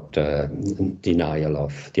about denial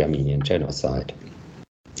of the Armenian genocide.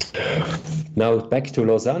 Now back to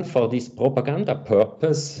Lausanne. For this propaganda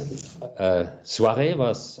purpose, soiree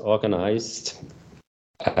was organized.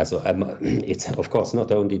 It's of course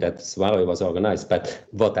not only that soiree was organized, but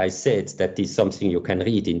what I said, that is something you can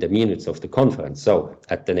read in the minutes of the conference. So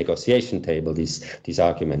at the negotiation table, this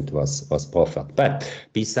argument was proffered. But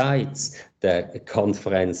besides the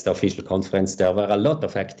conference, the official conference, there were a lot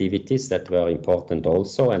of activities that were important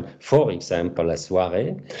also. And for example, a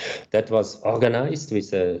soiree that was organized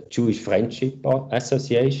with a Jewish Friendship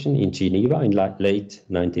Association in Geneva in late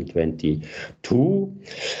 1922.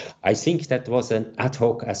 I think that was an ad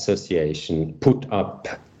hoc association put up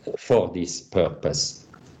for this purpose.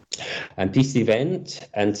 And this event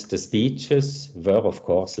and the speeches were, of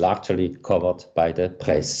course, largely covered by the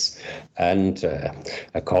press. And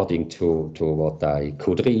according to what I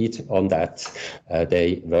could read on that,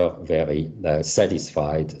 they were very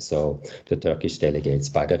satisfied, so the Turkish delegates,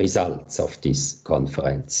 by the results of this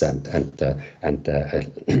conference and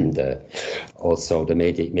also the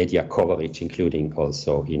media coverage, including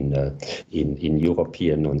also in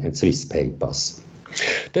European and Swiss papers.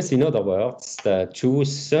 Thus, in other words, the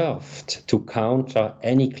Jews served to counter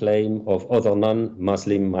any claim of other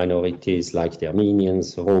non-Muslim minorities like the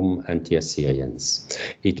Armenians, Rum, and the Assyrians.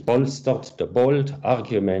 It bolstered the bold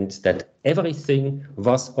argument that everything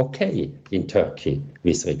was okay in Turkey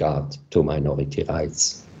with regard to minority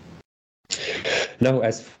rights. Now,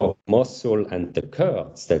 as for Mosul and the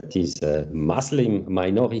Kurds, that is a Muslim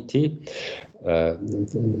minority,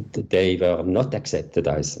 they were not accepted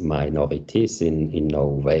as minorities in no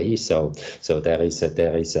way. So there is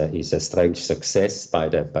a strange success by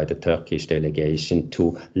the Turkish delegation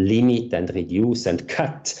to limit and reduce and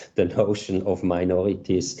cut the notion of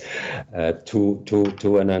minorities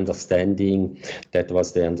to an understanding that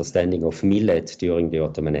was the understanding of Millet during the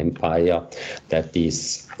Ottoman Empire,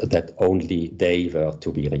 that only they were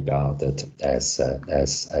to be regarded as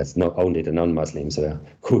not only the non-Muslims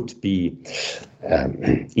could be,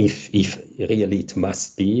 if really it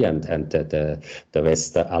must be, and the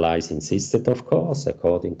West allies insisted, of course,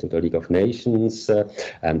 according to the League of Nations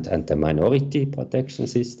and the minority protection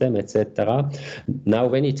system, etc. Now,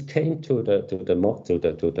 when it came to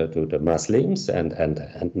the Muslims,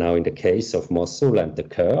 and now in the case of Mosul and the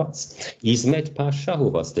Kurds, Ismet Pasha, who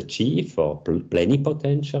was the chief or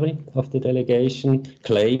plenipotentiary of the delegation,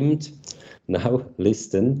 claimed, now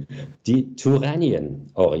listen, the Turanian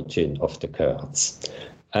origin of the Kurds.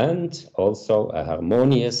 and also a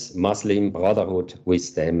harmonious Muslim brotherhood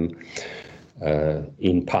with them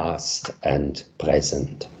in past and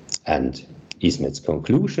present. And Ismet's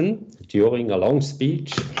conclusion during a long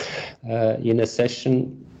speech in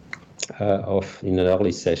an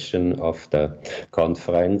early session of the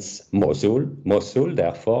conference, Mosul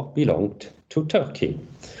therefore belonged to Turkey.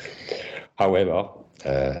 However,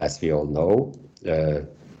 as we all know,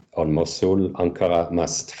 on Mosul, Ankara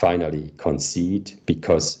must finally concede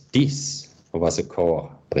because this was a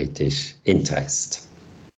core British interest.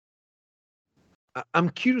 I'm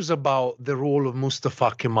curious about the role of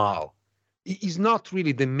Mustafa Kemal. He's not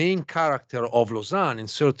really the main character of Lausanne and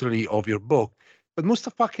certainly of your book, but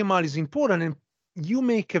Mustafa Kemal is important, and you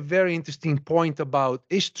make a very interesting point about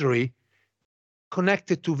history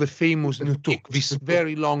connected to the famous Nutuk, this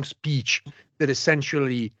very long speech that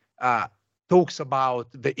essentially talks about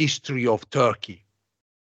the history of Turkey.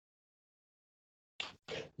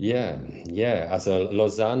 Yeah. Also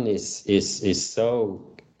Lausanne is so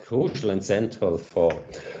crucial and central for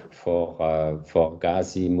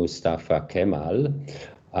Ghazi Mustafa Kemal.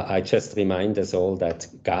 I just remind us all that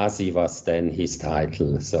Ghazi was then his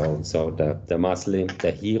title. So the Muslim,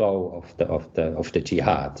 the hero of the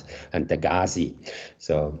jihad, and the Ghazi,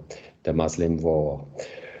 so the Muslim war.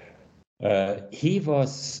 He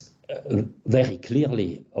was very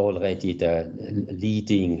clearly already the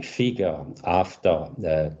leading figure after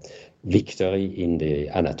the victory in the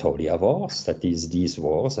Anatolia Wars, that is, these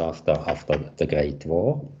wars after the Great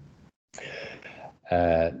War.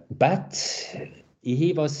 But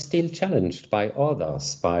he was still challenged by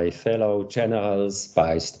others, by fellow generals,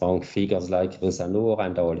 by strong figures like Reza Noor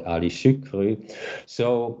and Ali Shukri.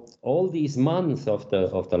 So all these months of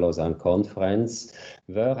the Lausanne Conference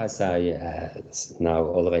were, as I now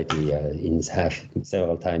already have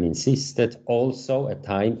several times insisted, also a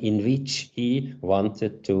time in which he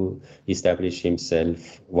wanted to establish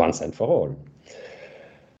himself once and for all.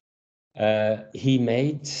 He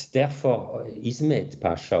made, therefore, Ismet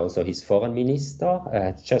Pasha, also his foreign minister,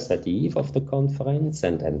 just at the eve of the conference,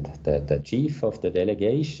 and the chief of the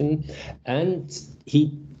delegation, and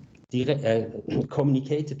he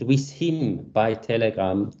communicated with him by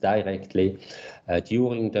telegram directly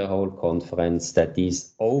during the whole conference, that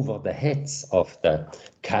is, over the heads of the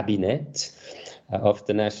cabinet of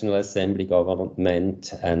the National Assembly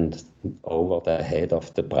government and over the head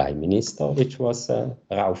of the Prime Minister, which was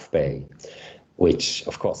Rauf Bey, which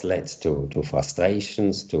of course led to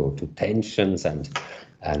frustrations, to tensions,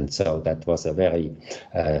 and so that was a very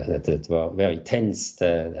tense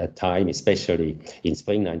time, especially in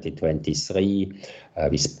spring 1923,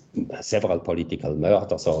 with several political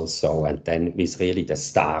murders also, and then with really the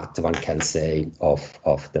start, one can say,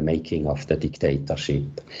 of the making of the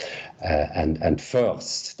dictatorship. And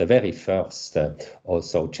first, the very first,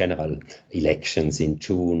 also general elections in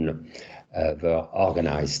June were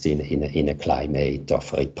organized in a climate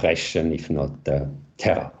of repression, if not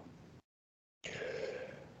terror.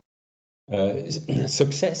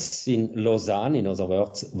 Success in Lausanne, in other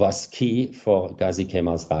words, was key for Ghazi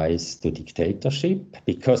Kemal's rise to dictatorship,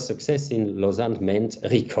 because success in Lausanne meant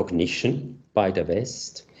recognition by the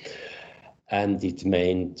West, and it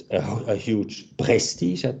meant a huge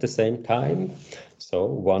prestige at the same time. So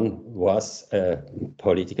one was a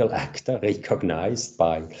political actor recognized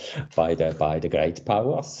by the great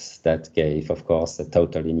powers. That gave, of course, a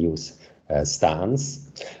totally new stance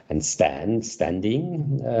and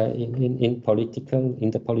standing in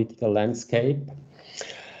the political landscape.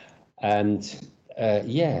 And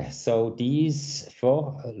so these,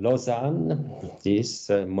 for Lausanne, this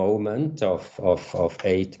moment of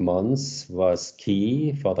 8 months was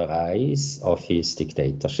key for the rise of his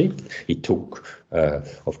dictatorship. It took,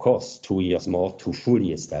 of course, 2 years more to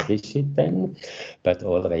fully establish it then, but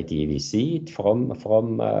already we see it from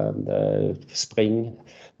spring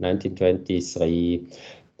 1923,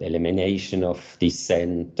 the elimination of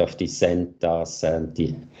dissent, of dissenters, and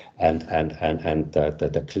the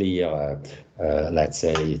clear, let's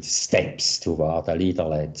say, steps toward a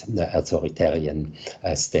leader-led authoritarian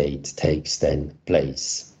state takes then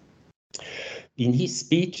place. In his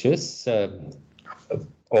speeches of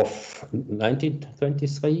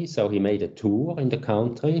 1923, so he made a tour in the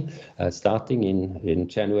country, starting in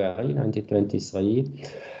January 1923.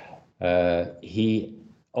 He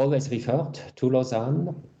always referred to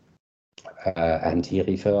Lausanne, and he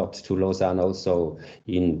referred to Lausanne also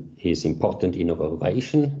in his important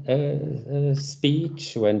inauguration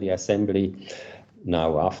speech when the Assembly,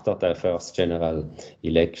 now after the first general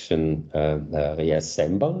election,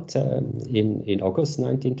 reassembled in August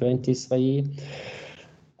 1923.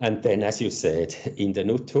 And then, as you said, in the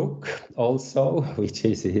Nutuk also, which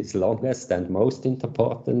is his longest and most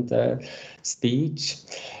important speech,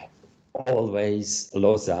 always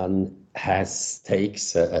Lausanne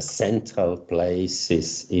takes a central place,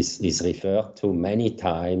 is referred to many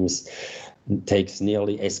times, takes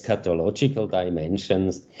nearly eschatological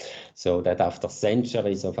dimensions, so that after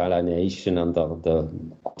centuries of alienation under the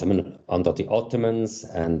Ottomans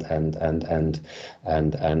and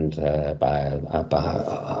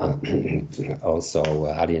also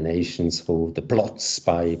alienations through the plots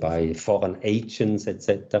by foreign agents,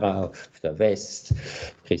 etc., of the West,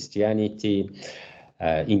 Christianity,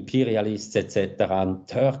 imperialists, etc.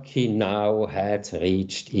 Turkey now had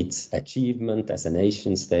reached its achievement as a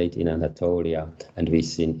nation state in Anatolia and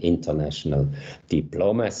within international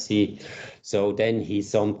diplomacy. So then he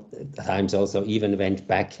sometimes also even went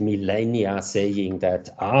back millennia, saying that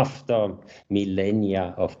after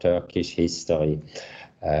millennia of Turkish history,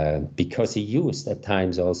 because he used at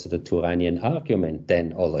times also the Turanian argument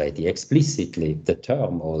then already explicitly, the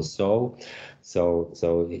term also. So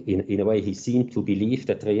in a way, he seemed to believe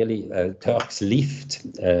that really Turks lived,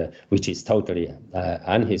 which is totally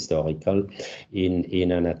unhistorical,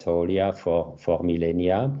 in Anatolia for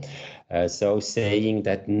millennia. So saying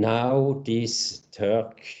that now this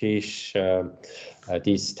Turkish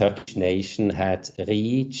nation had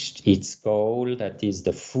reached its goal, that is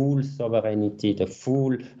the full sovereignty, the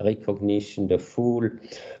full recognition, the full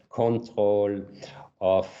control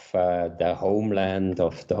of the homeland,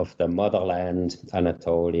 of the motherland,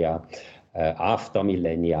 Anatolia, after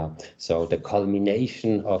millennia. So the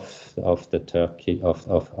culmination of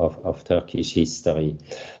Turkish history,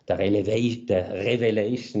 the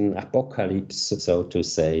revelation, apocalypse, so to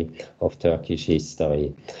say, of Turkish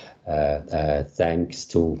history, thanks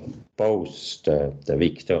to both the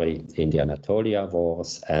victory in the Anatolia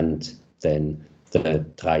Wars and then the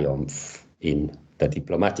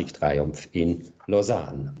diplomatic triumph in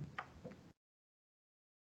Lausanne.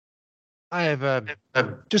 I have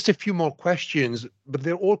just a few more questions, but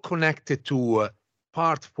they're all connected to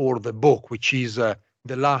part 4 of the book, which is the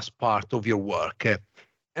last part of your work.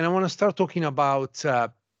 And I want to start talking about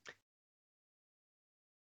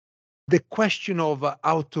the question of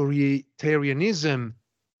authoritarianism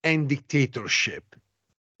and dictatorship.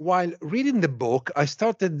 While reading the book, I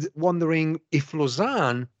started wondering if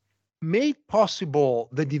Lausanne made possible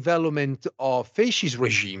the development of fascist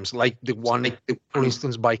regimes, like the one, for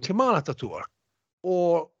instance, by Kemal Atatürk,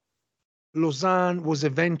 or Lausanne was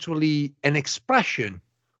eventually an expression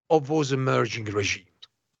of those emerging regimes.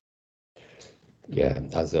 Yeah,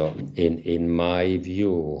 also in my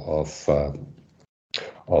view of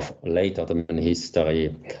late Ottoman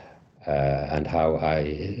history and how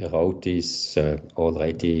I wrote this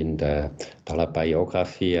already in the Talab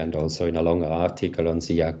biography and also in a longer article on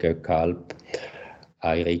Ziya Gökalp,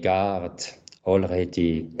 I regard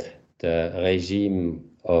already the regime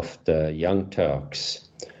of the Young Turks,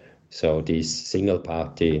 so this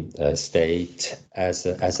single-party state, as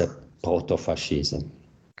a proto-fascism.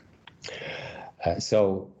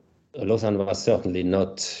 So Lausanne was certainly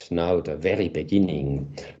not now the very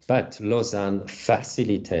beginning, but Lausanne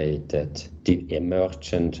facilitated the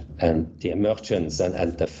emergence and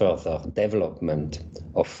the further development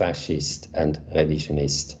of fascist and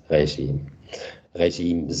revisionist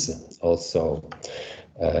regimes. Also,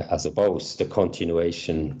 as both the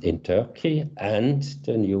continuation in Turkey and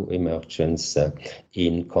the new emergence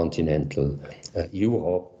in continental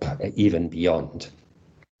Europe, even beyond.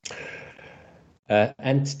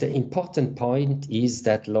 And the important point is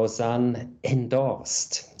that Lausanne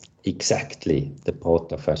endorsed exactly the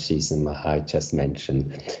proto-fascism I just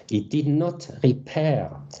mentioned. It did not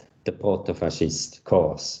repair the proto-fascist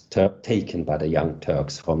course taken by the Young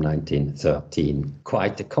Turks from 1913.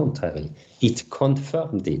 Quite the contrary. It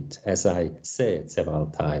confirmed it, as I said several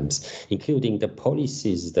times, including the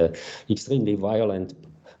policies, the extremely violent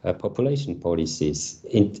population policies,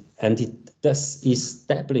 and it thus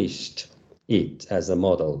established it as a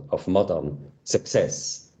model of modern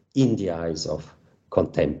success in the eyes of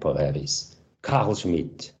contemporaries, Carl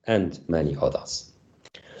Schmitt and many others.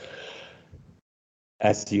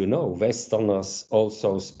 As you know, Westerners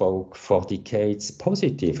also spoke for decades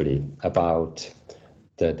positively about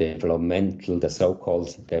the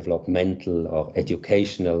so-called developmental or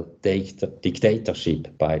educational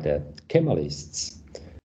dictatorship by the Kemalists.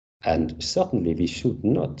 And certainly we should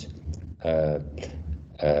not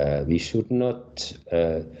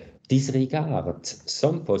disregard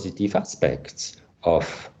some positive aspects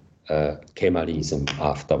of Kemalism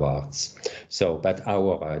afterwards. So, but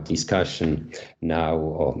our discussion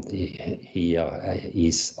now here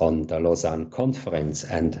is on the Lausanne Conference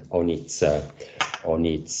and on its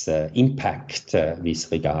impact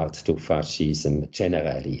with regard to fascism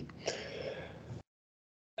generally.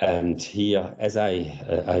 And here, as I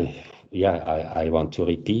want to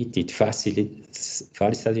repeat, it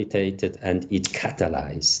facilitated and it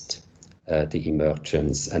catalyzed the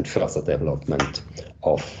emergence and further development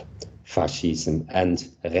of fascism and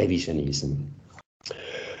revisionism.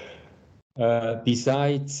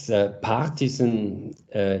 Besides partisan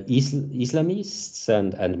Islamists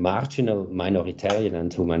and marginal minoritarian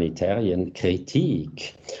and humanitarian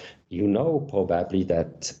critique, you know probably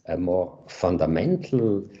that a more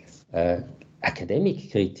fundamental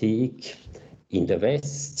academic critique in the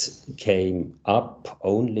West came up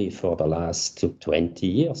only for the last 20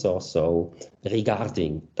 years or so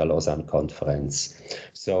regarding the Lausanne Conference.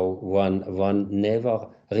 So one never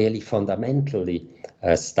really fundamentally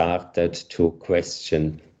started to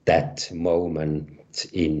question that moment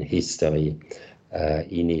in history,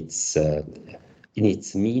 in its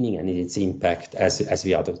meaning and in its impact, as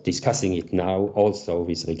we are discussing it now, also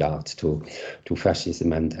with regard to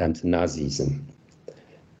fascism and Nazism.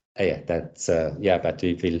 But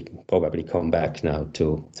we will probably come back now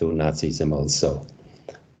to Nazism also.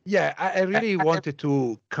 Yeah, I really wanted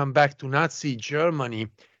to come back to Nazi Germany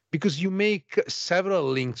because you make several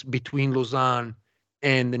links between Lausanne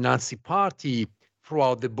and the Nazi Party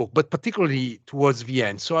throughout the book, but particularly towards the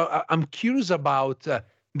end. So I'm curious about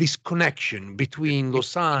this connection between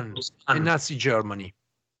Lausanne and Nazi Germany.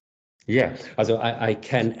 Yeah, also I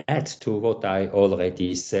can add to what I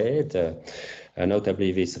already said,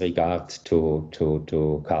 notably with regard to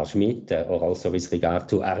Carl Schmitt, or also with regard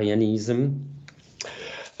to Aryanism.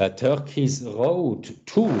 Turkey's road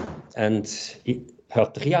to and her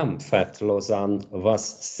triumph at Lausanne was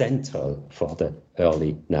central for the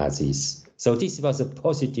early Nazis. So this was a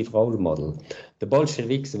positive role model. The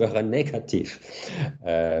Bolsheviks were a negative,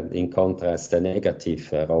 in contrast, a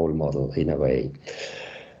negative role model in a way.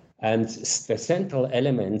 And the central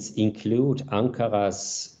elements include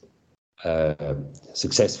Ankara's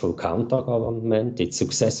successful counter-government, its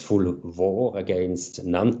successful war against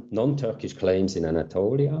non-Turkish claims in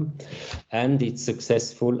Anatolia, and its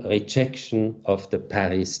successful rejection of the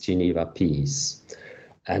Paris-Geneva peace.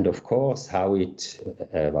 And of course, how it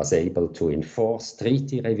was able to enforce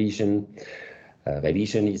treaty revision.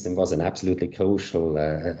 Revisionism was an absolutely crucial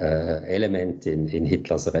element in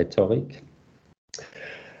Hitler's rhetoric.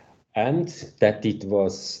 And that it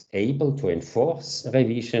was able to enforce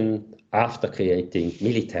revision after creating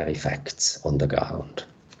military facts on the ground.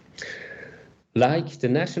 Like the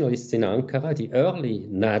nationalists in Ankara, the early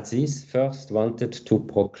Nazis first wanted to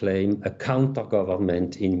proclaim a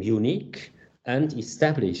counter-government in Munich and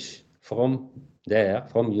establish from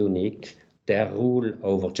Munich, their rule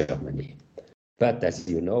over Germany. But as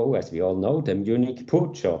you know, as we all know, the Munich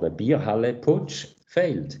Putsch or the Bierhalle Putsch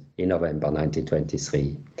failed in November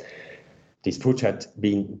 1923. This putsch had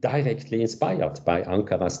been directly inspired by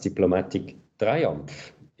Ankara's diplomatic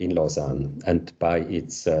triumph in Lausanne and by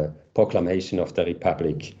its proclamation of the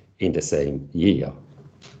Republic in the same year.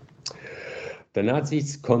 The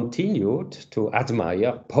Nazis continued to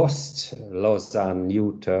admire post-Lausanne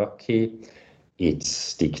New Turkey,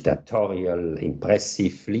 its dictatorial,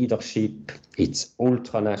 impressive leadership, its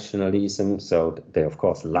ultra-nationalism. So they, of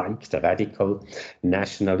course, liked the radical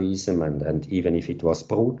nationalism, and even if it was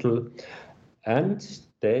brutal. And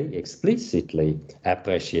they explicitly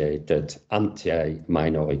appreciated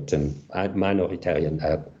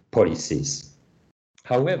anti-minoritarian policies.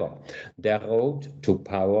 However, their road to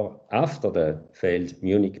power after the failed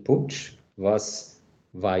Munich Putsch was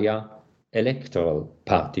via electoral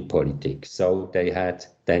party politics. So they had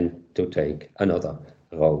then to take another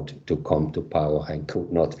road to come to power and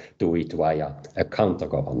could not do it via a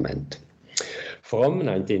counter-government. From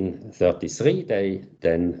 1933, they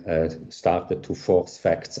then started to force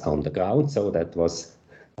facts on the ground. So that was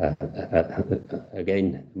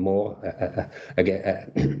again more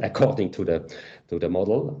according to the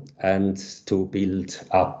model, and to build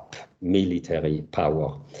up military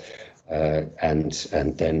power. And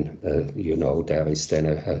then there is then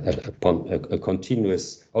a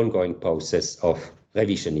continuous ongoing process of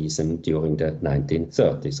revisionism during the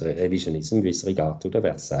 1930s, revisionism with regard to the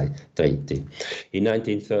Versailles Treaty. In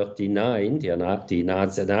 1939, the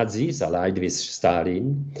Nazis allied with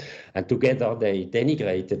Stalin, and together they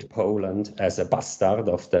denigrated Poland as a bastard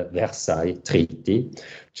of the Versailles Treaty,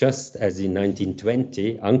 just as in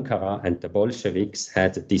 1920, Ankara and the Bolsheviks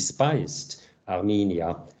had despised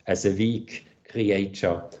Armenia as a weak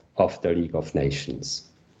creature of the League of Nations.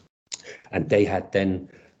 And they had then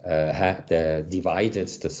divided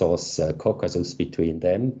the South Caucasus between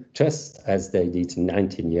them, just as they did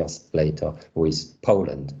 19 years later with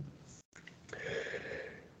Poland.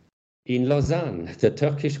 In Lausanne, the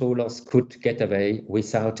Turkish rulers could get away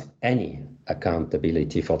without any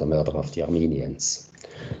accountability for the murder of the Armenians.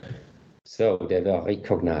 So they were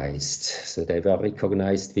recognized. So they were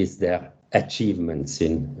recognized with their achievements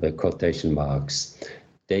in quotation marks.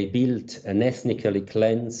 They built an ethnically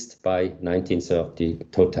cleansed by 1930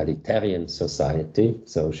 totalitarian society.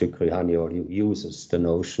 So Şükrü Haniol uses the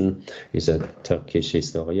notion, is a Turkish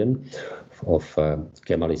historian, of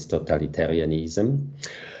Kemalist totalitarianism.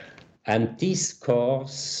 And this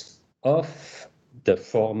course of the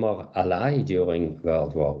former ally during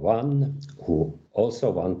World War I, who also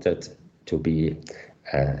wanted to be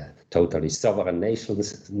a totally sovereign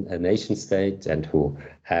nation state and who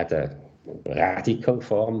had a radical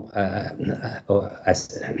form,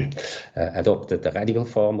 adopted the radical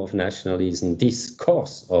form of nationalism. This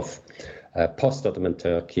course of post-Ottoman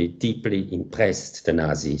Turkey deeply impressed the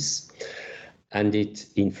Nazis, and it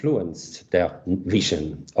influenced their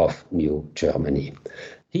vision of new Germany.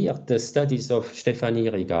 Here, the studies of Stefan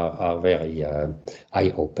Ihrig are very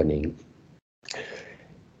eye-opening.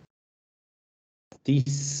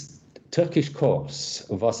 This Turkish course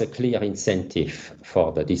was a clear incentive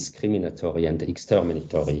for the discriminatory and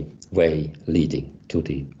exterminatory way leading to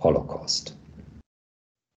the Holocaust.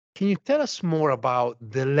 Can you tell us more about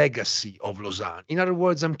the legacy of Lausanne? In other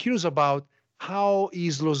words, I'm curious about how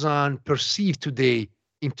is Lausanne perceived today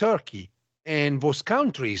in Turkey and those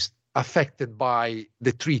countries affected by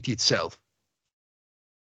the treaty itself?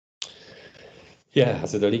 Yeah,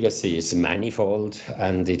 so the legacy is manifold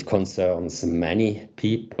and it concerns many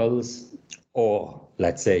peoples, or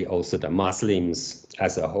let's say also the Muslims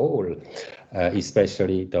as a whole,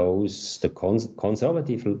 especially those, the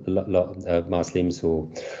conservative Muslims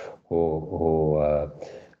who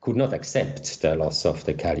could not accept the loss of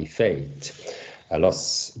the caliphate, a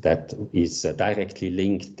loss that is directly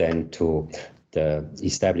linked then to the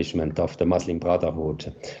establishment of the Muslim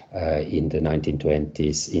Brotherhood in the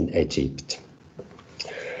 1920s in Egypt.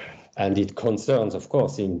 And it concerns, of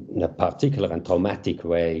course, in a particular and traumatic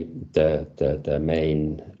way, the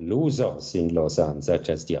main losers in Lausanne, such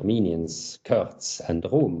as the Armenians, Kurds, and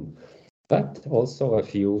Rum, but also a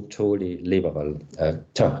few truly liberal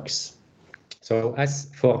Turks. So as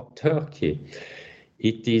for Turkey,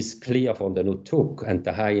 it is clear from the Nutuk and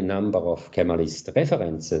the high number of Kemalist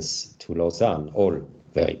references to Lausanne, all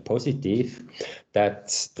very positive,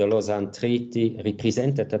 that the Lausanne Treaty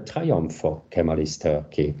represented a triumph for Kemalist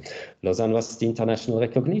Turkey. Lausanne was the international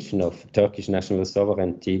recognition of Turkish national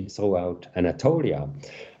sovereignty throughout Anatolia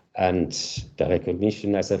and the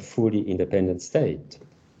recognition as a fully independent state.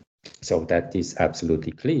 So that is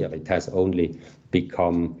absolutely clear. It has only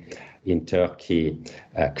become in Turkey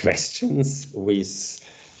questions with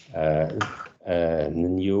a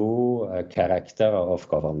new character of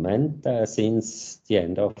government since the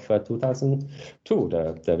end of 2002,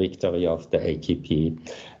 the victory of the AKP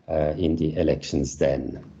in the elections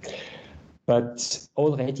then. But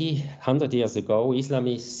already 100 years ago,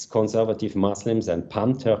 Islamists, conservative Muslims, and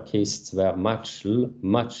pan-Turkists were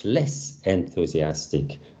much less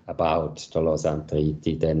enthusiastic about the Lausanne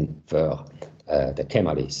Treaty than were the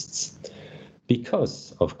Kemalists,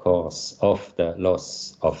 because, of course, of the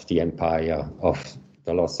loss of the empire, of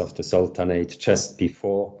the loss of the Sultanate just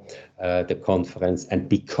before the conference, and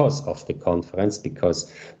because of the conference, because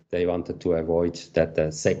they wanted to avoid that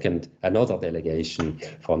another delegation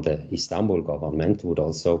from the Istanbul government would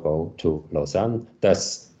also go to Lausanne.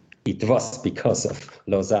 Thus, it was because of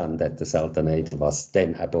Lausanne that the Sultanate was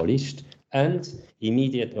then abolished, and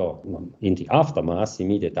immediate aftermath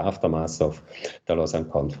of the Lausanne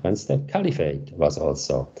Conference, the Caliphate was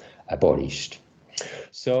also abolished.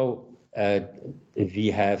 So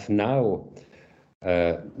we have now,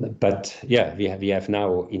 we have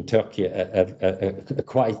now in Turkey a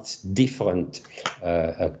quite different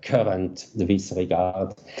current with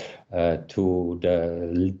regard to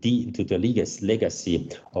the legacy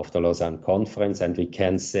of the Lausanne Conference, and we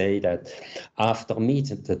can say that after mid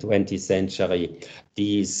the 20th century,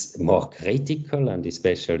 these more critical and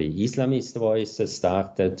especially Islamist voices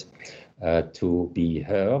started to be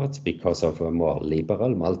heard because of a more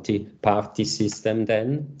liberal multi-party system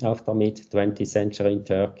then after mid 20th century in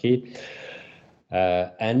Turkey.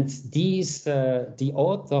 And these, the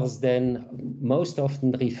authors then most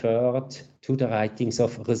often referred to the writings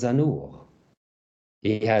of Reza Nur.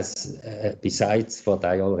 He has, besides what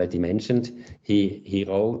I already mentioned, he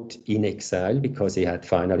wrote in exile because he had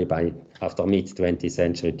finally, after mid-20th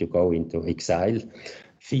century, to go into exile,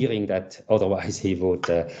 fearing that otherwise he would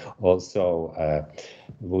also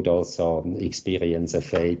experience a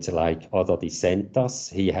fate like other dissenters.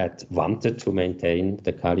 He had wanted to maintain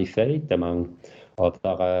the caliphate. Among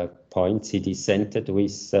other points, he dissented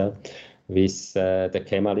with the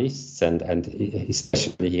Kemalists, and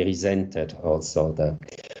especially he resented also the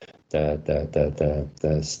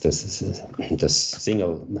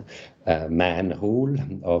single man rule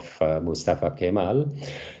of Mustafa Kemal.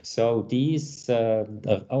 So these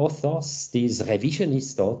authors, these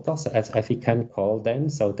revisionist authors, as we can call them,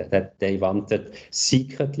 so that they wanted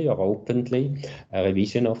secretly or openly a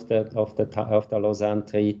revision of the Lausanne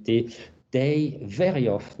Treaty, they very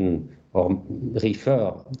often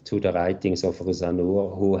refer to the writings of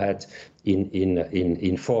Rosanur, who had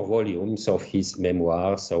in 4 volumes of his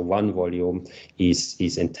memoirs. So 1 volume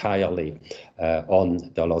is entirely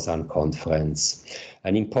on the Lausanne Conference.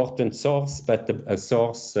 An important source, but a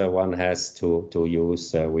source one has to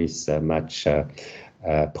use with much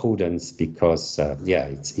prudence, because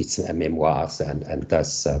it's a memoirs and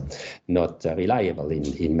thus not reliable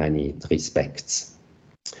in many respects.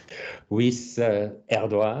 With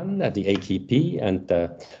Erdogan, the AKP, and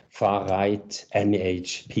the far-right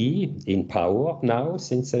MHP in power now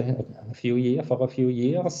since for a few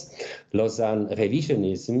years, Lausanne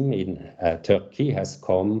revisionism in Turkey has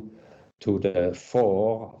come to the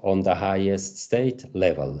fore on the highest state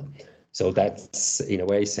level. So that's in a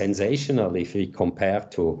way sensational if we compare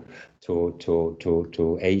to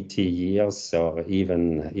 80 years or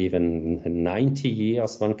even 90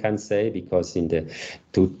 years, one can say, because in the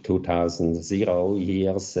 2000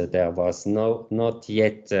 years there was not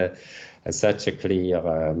yet such a clear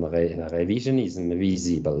revisionism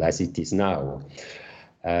visible as it is now.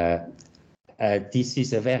 This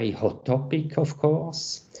is a very hot topic, of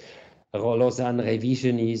course. Lausanne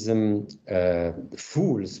revisionism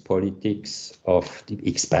fools politics of the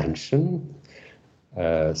expansion,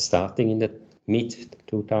 starting in the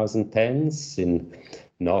mid-2010s in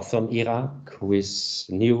northern Iraq with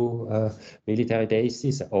new military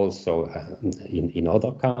bases, also in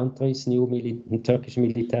other countries, new Turkish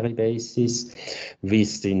military bases,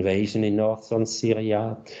 with the invasion in northern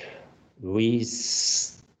Syria,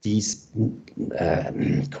 with these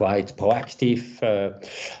quite proactive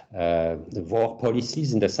war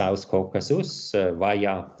policies in the South Caucasus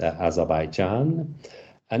via Azerbaijan.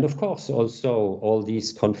 And of course, also all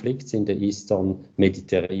these conflicts in the Eastern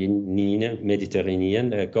Mediterranean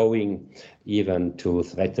going even to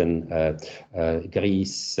threaten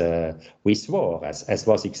Greece with war, as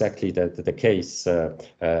was exactly the case a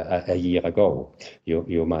year ago.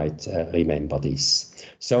 You might remember this.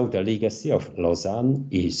 So the legacy of Lausanne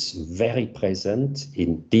is very present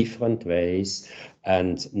in different ways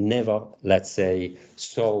and never, let's say,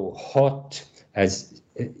 so hot as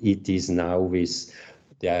it is now with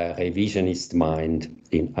the revisionist mind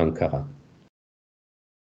in Ankara.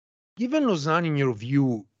 Given Lausanne, in your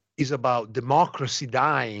view, is about democracy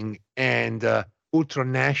dying and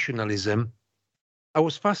ultranationalism, I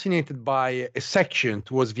was fascinated by a section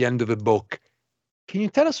towards the end of the book. Can you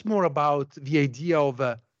tell us more about the idea of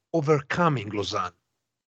overcoming Lausanne?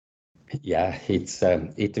 Yeah,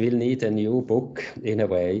 it will need a new book in a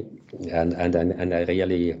way, and I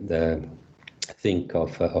really think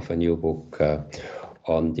of a new book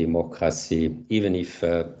on democracy, even if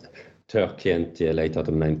Turkey and the late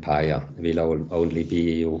Ottoman Empire will only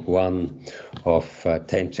be one of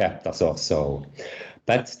 10 chapters or so.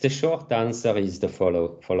 But the short answer is the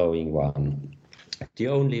following one. The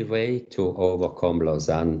only way to overcome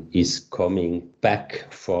Lausanne is coming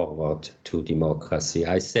back forward to democracy.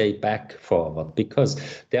 I say back forward because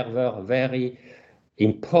there were very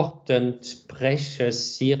important,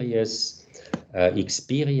 precious, serious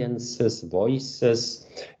experiences, voices,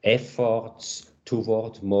 efforts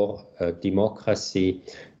toward more democracy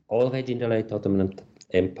already in the late Ottoman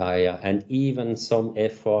Empire, and even some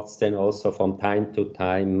efforts then also from time to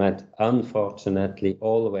time, but unfortunately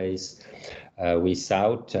always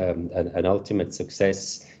without an ultimate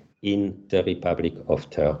success in the Republic of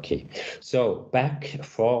Turkey. So back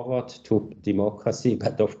forward to democracy,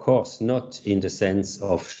 but of course not in the sense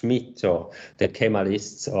of Schmidt or the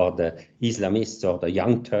Kemalists or the Islamists or the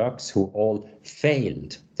Young Turks who all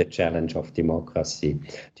failed the challenge of democracy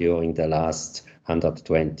during the last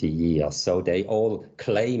 120 years. So they all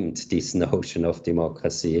claimed this notion of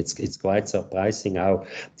democracy. It's quite surprising how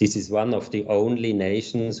this is one of the only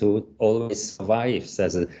nations who always survives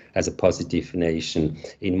as a positive nation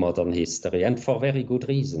in modern history, and for very good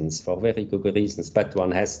reasons. But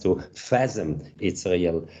one has to fathom its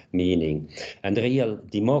real meaning. And real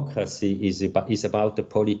democracy is about a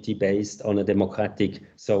polity based on a democratic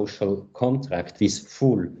social contract with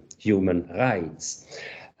full human rights,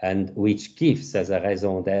 and which gives as a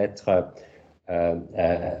raison d'être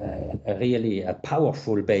really a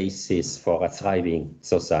powerful basis for a thriving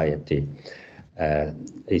society,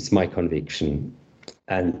 is my conviction.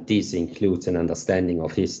 And this includes an understanding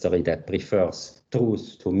of history that prefers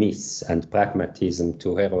truth to myth and pragmatism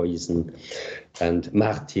to heroism and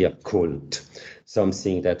martyr cult,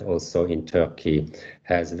 something that also in Turkey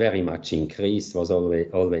has very much increased, was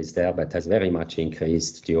always there, but has very much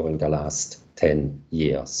increased during the last 10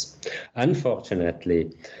 years.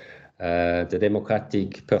 Unfortunately, the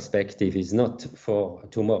democratic perspective is not for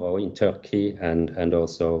tomorrow in Turkey and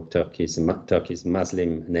also Turkey's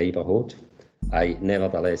Muslim neighborhood. I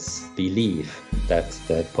nevertheless believe that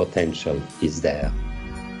the potential is there.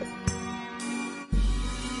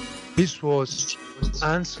 This was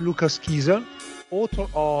Hans-Lukas Kieser, author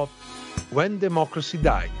of When Democracy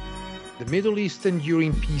Died, The Middle East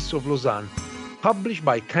Enduring Peace of Lausanne, published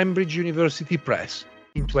by Cambridge University Press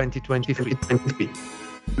in 2023.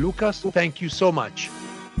 Lucas, thank you so much.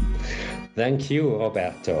 Thank you,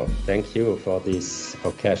 Roberto. Thank you for this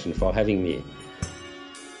occasion, for having me.